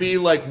 It's going to be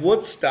like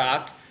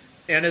Woodstock,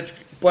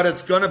 but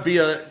it's going to be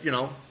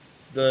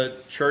the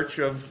Church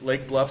of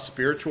Lake Bluff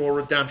Spiritual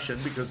Redemption,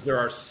 because there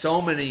are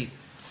so many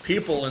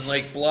people in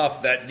Lake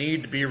Bluff that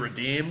need to be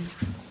redeemed.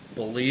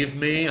 Believe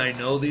me, I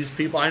know these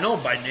people. I know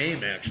them by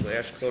name, actually.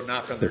 I should go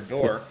knock on their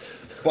door.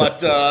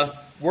 But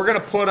we're going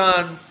to put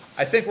on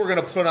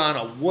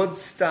a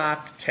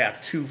Woodstock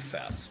Tattoo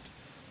Fest.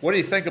 What do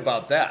you think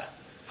about that?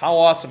 How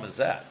awesome is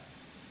that?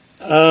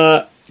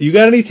 You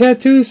got any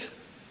tattoos?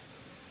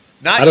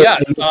 Not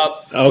yet.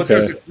 But okay.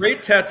 There's a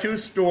great tattoo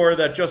store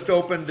that just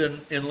opened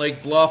in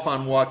Lake Bluff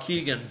on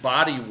Waukegan,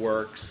 Body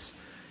Works,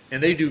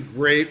 and they do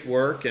great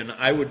work. And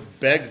I would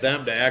beg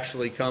them to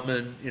actually come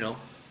and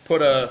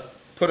put a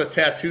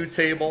tattoo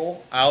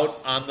table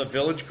out on the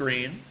village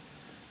green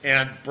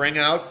and bring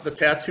out the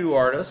tattoo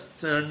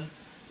artists, and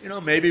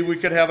maybe we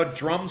could have a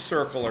drum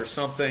circle or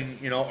something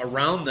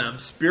around them,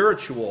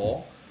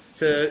 spiritual,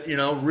 to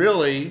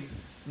really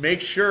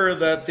make sure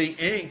that the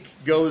ink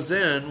goes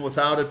in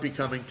without it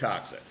becoming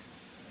toxic.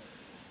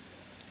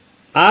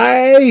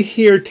 I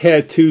hear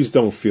tattoos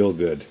don't feel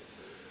good.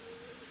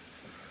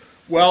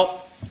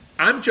 Well,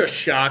 I'm just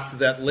shocked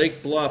that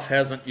Lake Bluff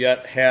hasn't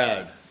yet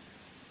had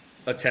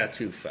a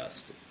tattoo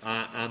fest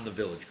on the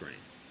Village Green.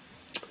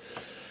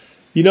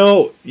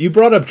 You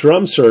brought up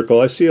drum circle.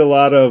 I see a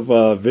lot of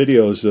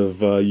videos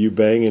of you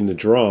banging the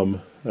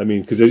drum. I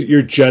mean, because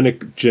you're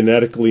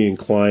genetically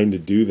inclined to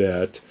do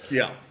that.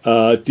 Yeah.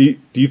 Do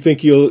you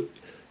think you'll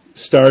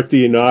start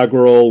the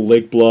inaugural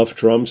Lake Bluff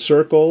Drum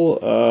Circle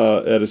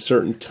at a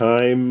certain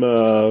time?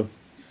 Well,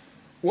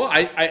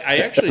 I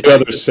actually every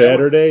other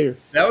Saturday.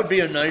 That would be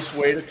a nice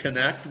way to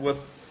connect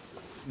with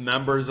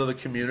members of the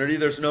community.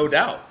 There's no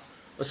doubt,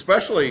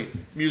 especially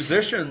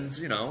musicians.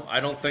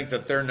 I don't think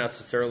that they're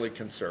necessarily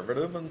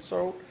conservative, and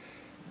so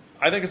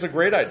I think it's a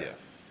great idea.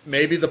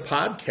 Maybe the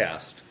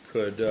podcast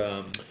could.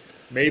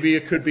 Maybe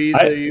it could be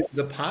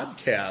the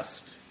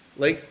podcast,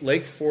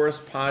 Lake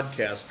Forest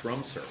Podcast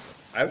Drum Circle.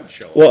 I would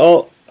show up.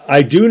 Well,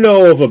 I do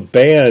know of a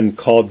band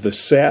called the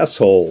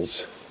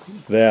Sassholes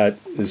that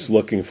is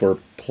looking for a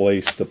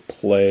place to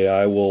play.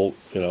 I know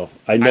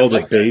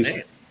the bass.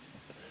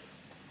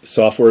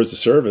 Software as a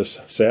Service,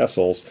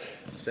 Sassholes.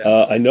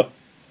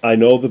 I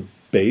know the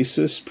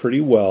bassist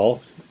pretty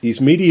well. He's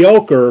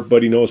mediocre,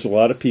 but he knows a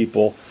lot of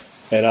people.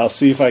 And I'll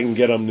see if I can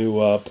get him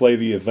to play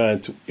the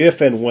event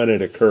if and when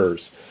it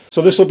occurs.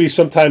 So this will be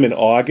sometime in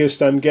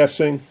August, I'm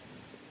guessing?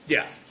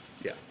 Yeah.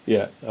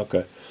 Yeah,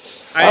 okay.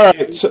 All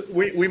right. So,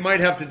 we might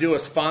have to do a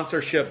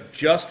sponsorship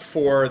just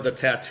for the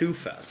Tattoo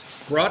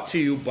Fest, brought to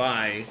you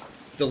by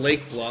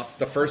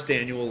the first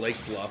annual Lake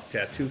Bluff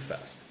Tattoo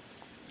Fest.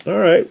 All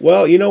right.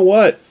 Well, you know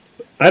what?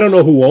 I don't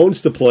know who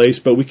owns the place,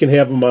 but we can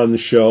have them on the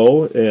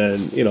show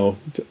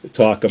and,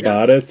 talk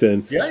about it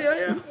and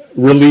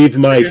relieve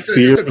my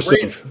fears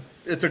of...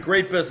 It's a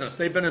great business.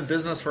 They've been in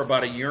business for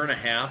about a year and a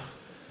half.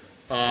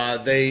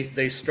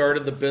 They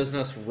started the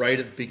business right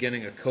at the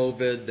beginning of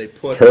COVID. They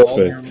put all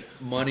their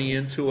money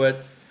into it.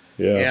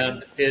 Yeah.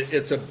 And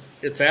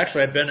it's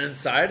actually, I've been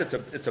inside.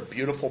 It's a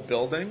beautiful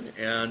building,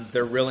 and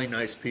they're really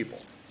nice people.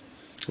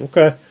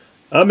 Okay.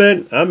 I'm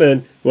in.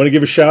 You want to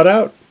give a shout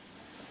out?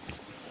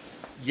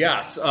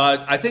 Yes.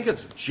 I think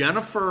it's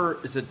Jennifer.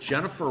 Is it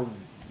Jennifer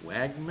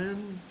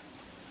Wagman?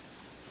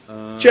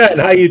 Jen,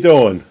 how you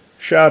doing?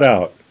 Shout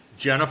out.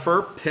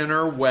 Jennifer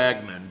Pinner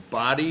Wagman,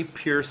 body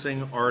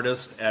piercing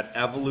artist at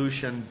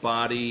Evolution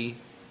Body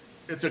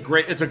It's a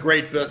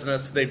great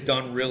business. They've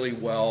done really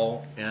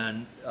well,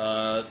 and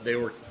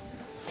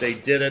they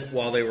did it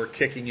while they were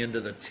kicking into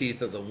the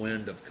teeth of the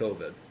wind of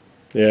COVID.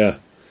 Yeah.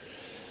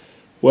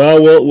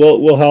 Well,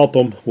 we'll help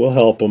them. We'll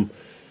help them.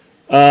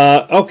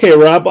 Okay,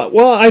 Rob.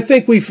 Well, I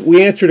think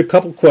we answered a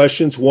couple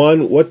questions.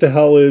 One, what the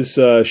hell is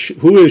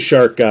who is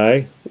Shark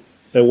Guy,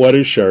 and what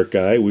is Shark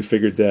Guy? We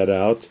figured that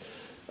out.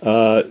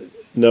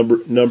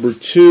 Number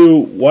two,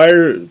 why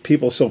are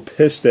people so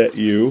pissed at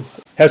you?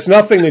 Has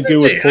nothing to do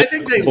with I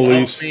think they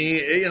beliefs. love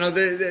me. You know,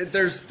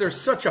 there's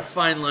such a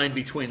fine line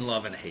between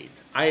love and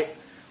hate. I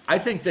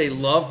think they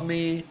love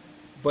me,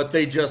 but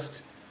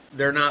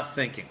they're not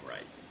thinking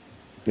right.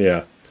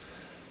 Yeah.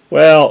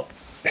 Well,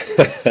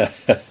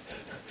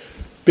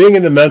 being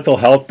in the mental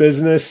health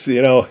business,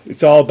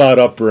 it's all about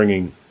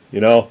upbringing.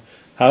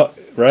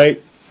 Right?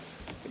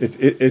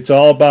 It's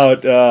all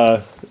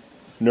about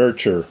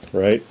nurture,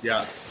 right?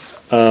 Yeah.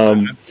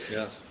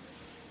 Yes.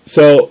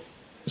 So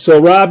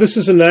Rob, this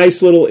is a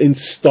nice little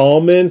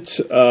installment.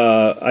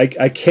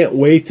 I can't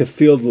wait to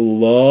feel the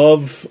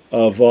love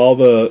of all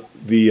the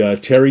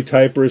Terry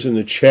typers in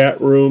the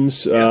chat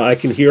rooms. I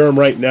can hear them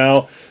right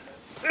now.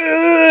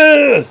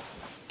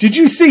 Did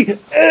you see?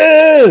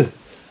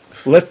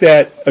 Let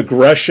that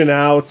aggression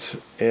out,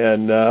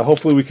 and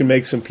hopefully we can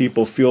make some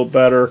people feel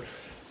better.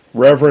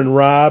 Reverend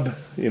Rob,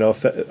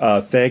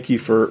 thank you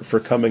for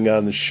coming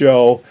on the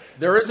show.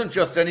 There isn't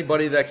just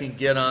anybody that can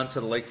get onto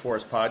the Lake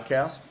Forest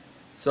podcast,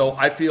 so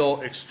I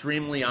feel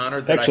extremely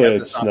honored that I have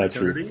this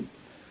opportunity. Not true.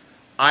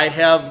 I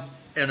have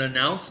an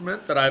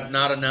announcement that I've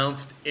not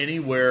announced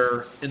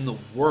anywhere in the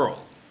world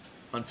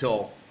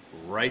until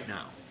right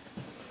now.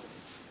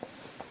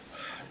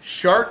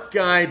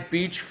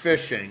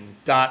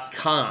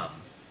 SharkGuyBeachFishing.com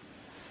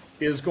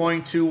is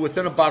going to,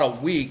 within about a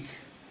week,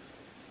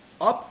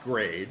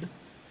 upgrade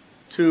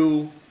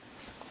to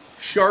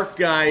Shark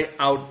Guy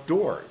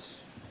Outdoors.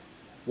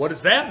 What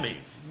does that mean?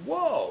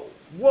 Whoa.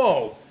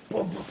 All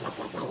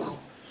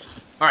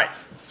right,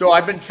 so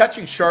I've been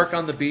catching shark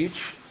on the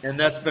beach, and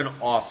that's been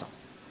awesome.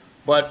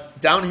 But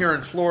down here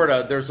in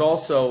Florida, there's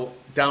also,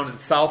 down in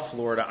South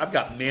Florida, I've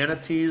got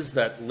manatees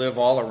that live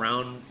all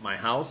around my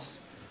house.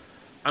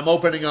 I'm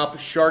opening up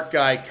Shark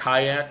Guy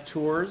kayak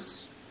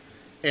tours.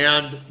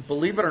 And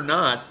believe it or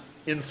not,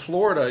 in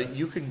Florida,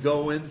 you can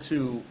go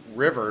into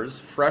rivers,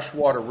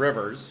 freshwater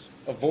rivers,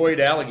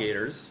 avoid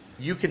alligators.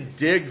 You can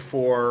dig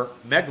for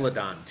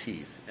megalodon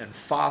teeth and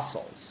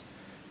fossils,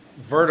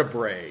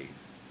 vertebrae,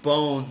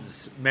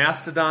 bones,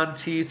 mastodon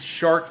teeth,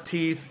 shark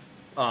teeth,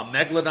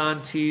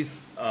 megalodon teeth,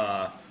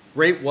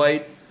 great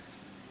white.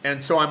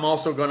 And so I'm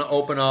also going to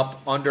open up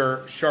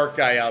under Shark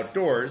Guy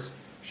Outdoors,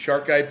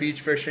 Shark Guy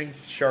Beach Fishing,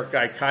 Shark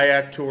Guy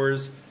Kayak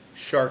Tours,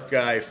 Shark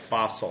Guy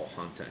Fossil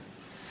Hunting.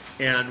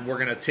 And we're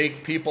going to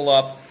take people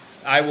up.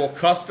 I will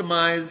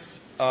customize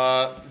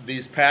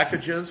these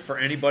packages for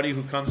anybody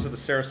who comes to the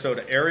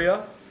Sarasota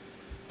area.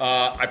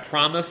 I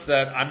promise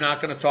that I'm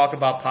not going to talk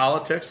about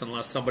politics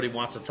unless somebody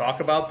wants to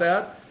talk about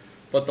that.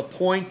 But the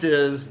point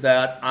is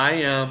that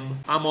I'm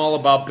all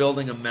about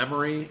building a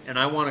memory, and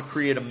I want to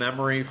create a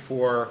memory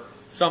for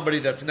somebody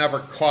that's never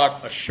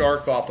caught a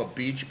shark off a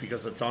beach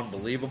because it's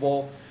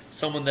unbelievable,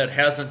 someone that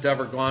hasn't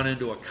ever gone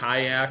into a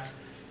kayak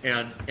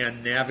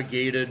and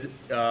navigated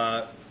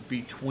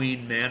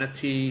between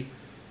manatee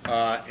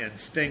and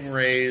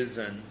stingrays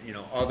and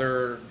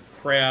other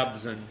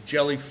crabs and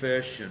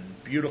jellyfish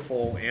and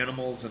beautiful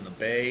animals in the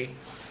bay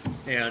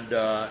and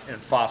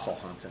fossil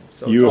hunting.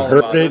 So you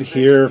heard it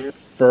here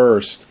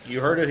first.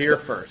 You heard it here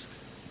first.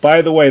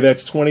 By the way,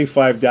 that's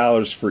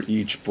 $25 for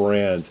each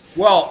brand.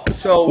 Well,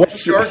 so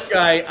Shark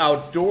Guy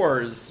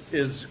Outdoors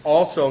is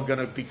also going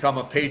to become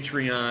a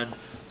Patreon.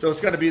 So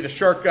it's going to be the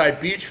Shark Guy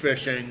Beach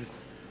Fishing,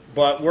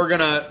 but we're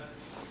going to,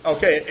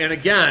 and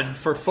again,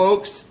 for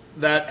folks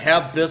that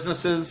have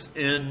businesses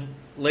in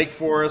Lake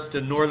Forest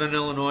and Northern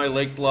Illinois,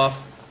 Lake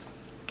Bluff,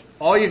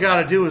 all you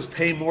got to do is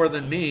pay more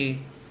than me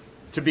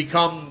to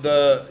become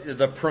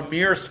the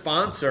premier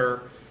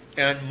sponsor,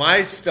 and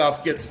my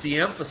stuff gets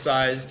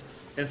de-emphasized.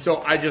 And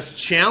so I just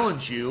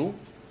challenge you.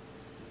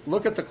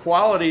 Look at the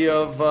quality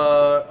of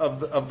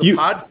the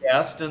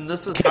podcast, and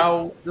this is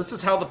how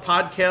the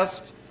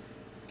podcast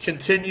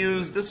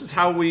continues. This is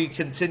how we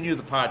continue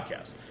the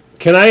podcast.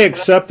 Can I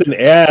accept an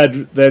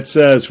ad that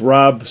says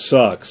Rob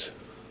sucks?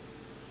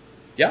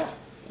 Yeah.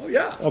 Oh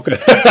yeah. Okay.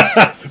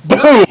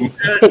 Boom.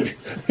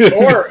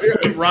 Or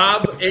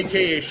Rob,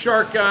 aka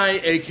Shark Guy,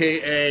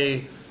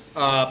 aka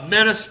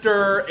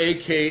Minister,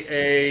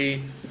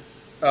 aka.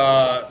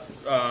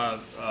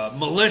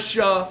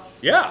 Militia.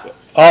 Yeah.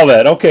 All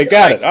that. Okay,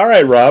 got it. All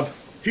right, Rob.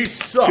 He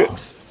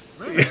sucks.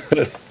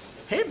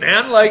 Hey,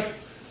 man,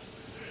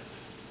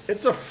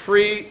 it's a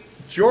free...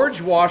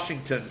 George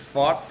Washington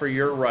fought for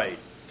your right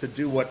to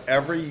do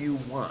whatever you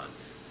want.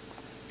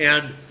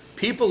 And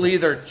people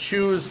either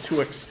choose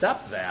to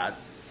accept that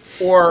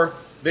or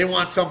they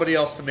want somebody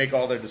else to make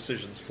all their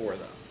decisions for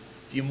them.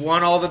 If you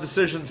want all the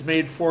decisions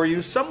made for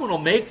you, someone will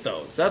make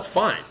those. That's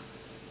fine.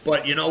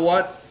 But you know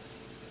what?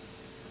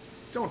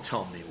 Don't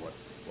tell me what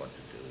to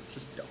do.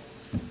 Just don't.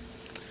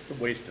 It's a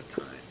waste of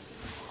time.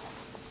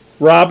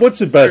 Rob, what's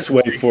the best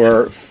way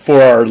for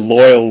our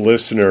loyal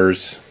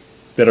listeners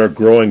that are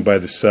growing by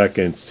the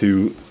second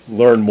to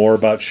learn more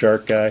about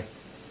Shark Guy?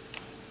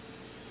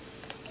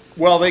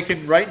 Well, they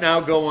can right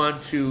now go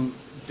on to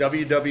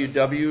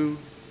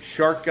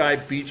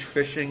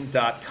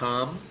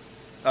www.sharkguybeachfishing.com,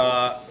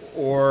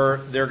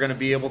 or they're going to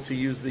be able to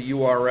use the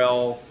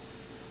URL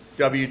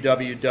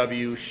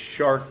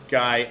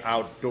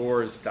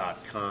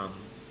www.sharkguyoutdoors.com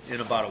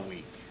in about a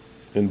week.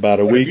 In about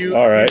a week?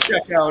 All right.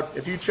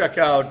 If you check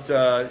out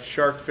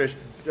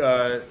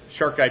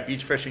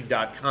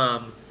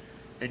sharkguybeachfishing.com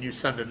and you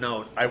send a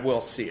note, I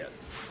will see it.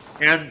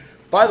 And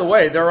by the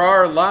way, there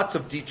are lots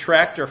of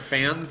detractor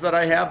fans that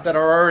I have that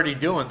are already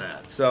doing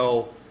that.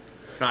 So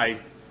I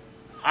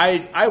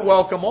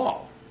welcome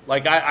all.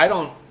 Like I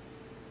don't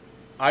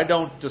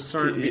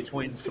discern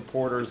between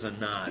supporters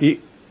and not.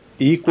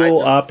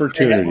 Equal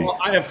opportunity.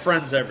 I have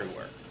friends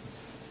everywhere.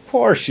 Of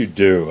course you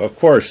do. Of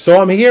course.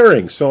 So I'm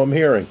hearing.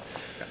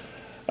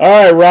 All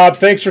right, Rob,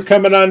 thanks for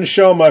coming on the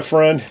show, my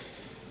friend.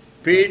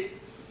 Pete,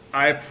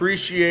 I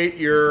appreciate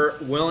your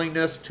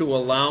willingness to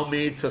allow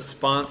me to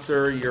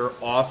sponsor your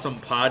awesome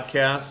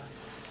podcast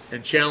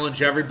and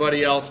challenge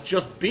everybody else.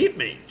 Just beat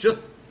me. Just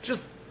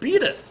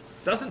beat it.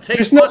 Doesn't take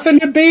There's much. nothing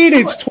to beat.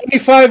 It's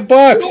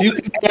 $25. You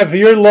can have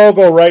your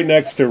logo right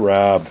next to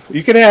Rob.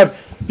 You can have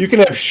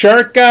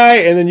Shark Guy,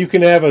 and then you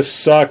can have a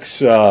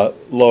Sucks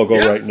logo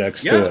right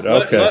next to it.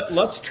 Okay.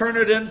 Let's turn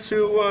it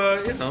into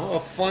a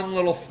fun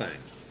little thing.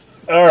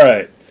 All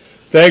right.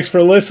 Thanks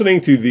for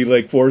listening to the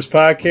Lake Forest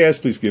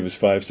Podcast. Please give us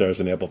 5 stars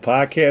on Apple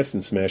Podcasts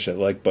and smash that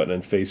like button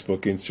on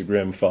Facebook,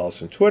 Instagram, and follow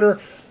us on Twitter.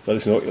 Let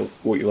us know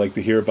what you'd like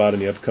to hear about in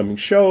the upcoming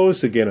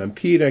shows. Again, I'm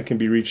Pete. I can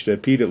be reached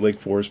at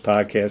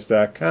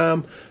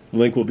pete@lakeforestpodcast.com. The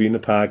link will be in the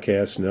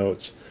podcast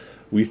notes.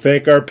 We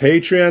thank our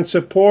Patreon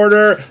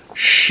supporter,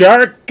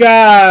 Shark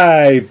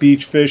Guy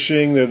Beach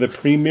Fishing. They're the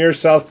premier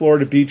South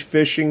Florida beach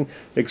fishing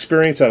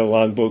experience out of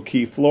Longboat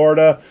Key,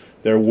 Florida.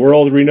 Their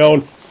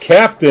world-renowned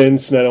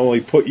captains not only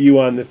put you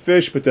on the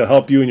fish, but to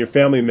help you and your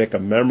family make a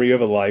memory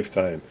of a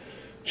lifetime.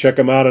 Check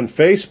them out on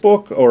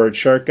Facebook or at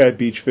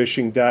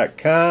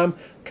sharkguybeachfishing.com.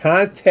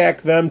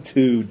 Contact them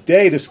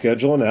today to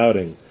schedule an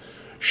outing.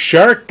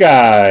 Shark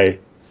Guy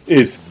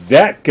is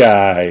that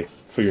guy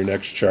for your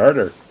next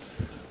charter.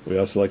 We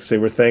also like to say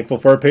we're thankful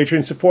for our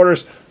Patreon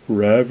supporters,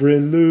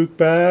 Reverend Luke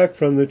Back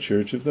from the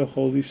Church of the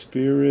Holy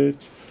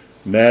Spirit,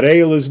 Matt A.,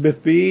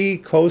 Elizabeth B.,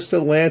 Costa,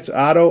 Lance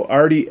Otto,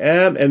 Artie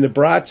M., and the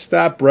Brat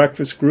Stop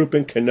Breakfast Group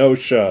in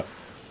Kenosha.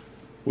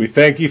 We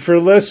thank you for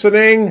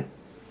listening.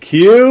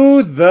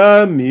 Cue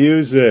the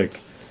music.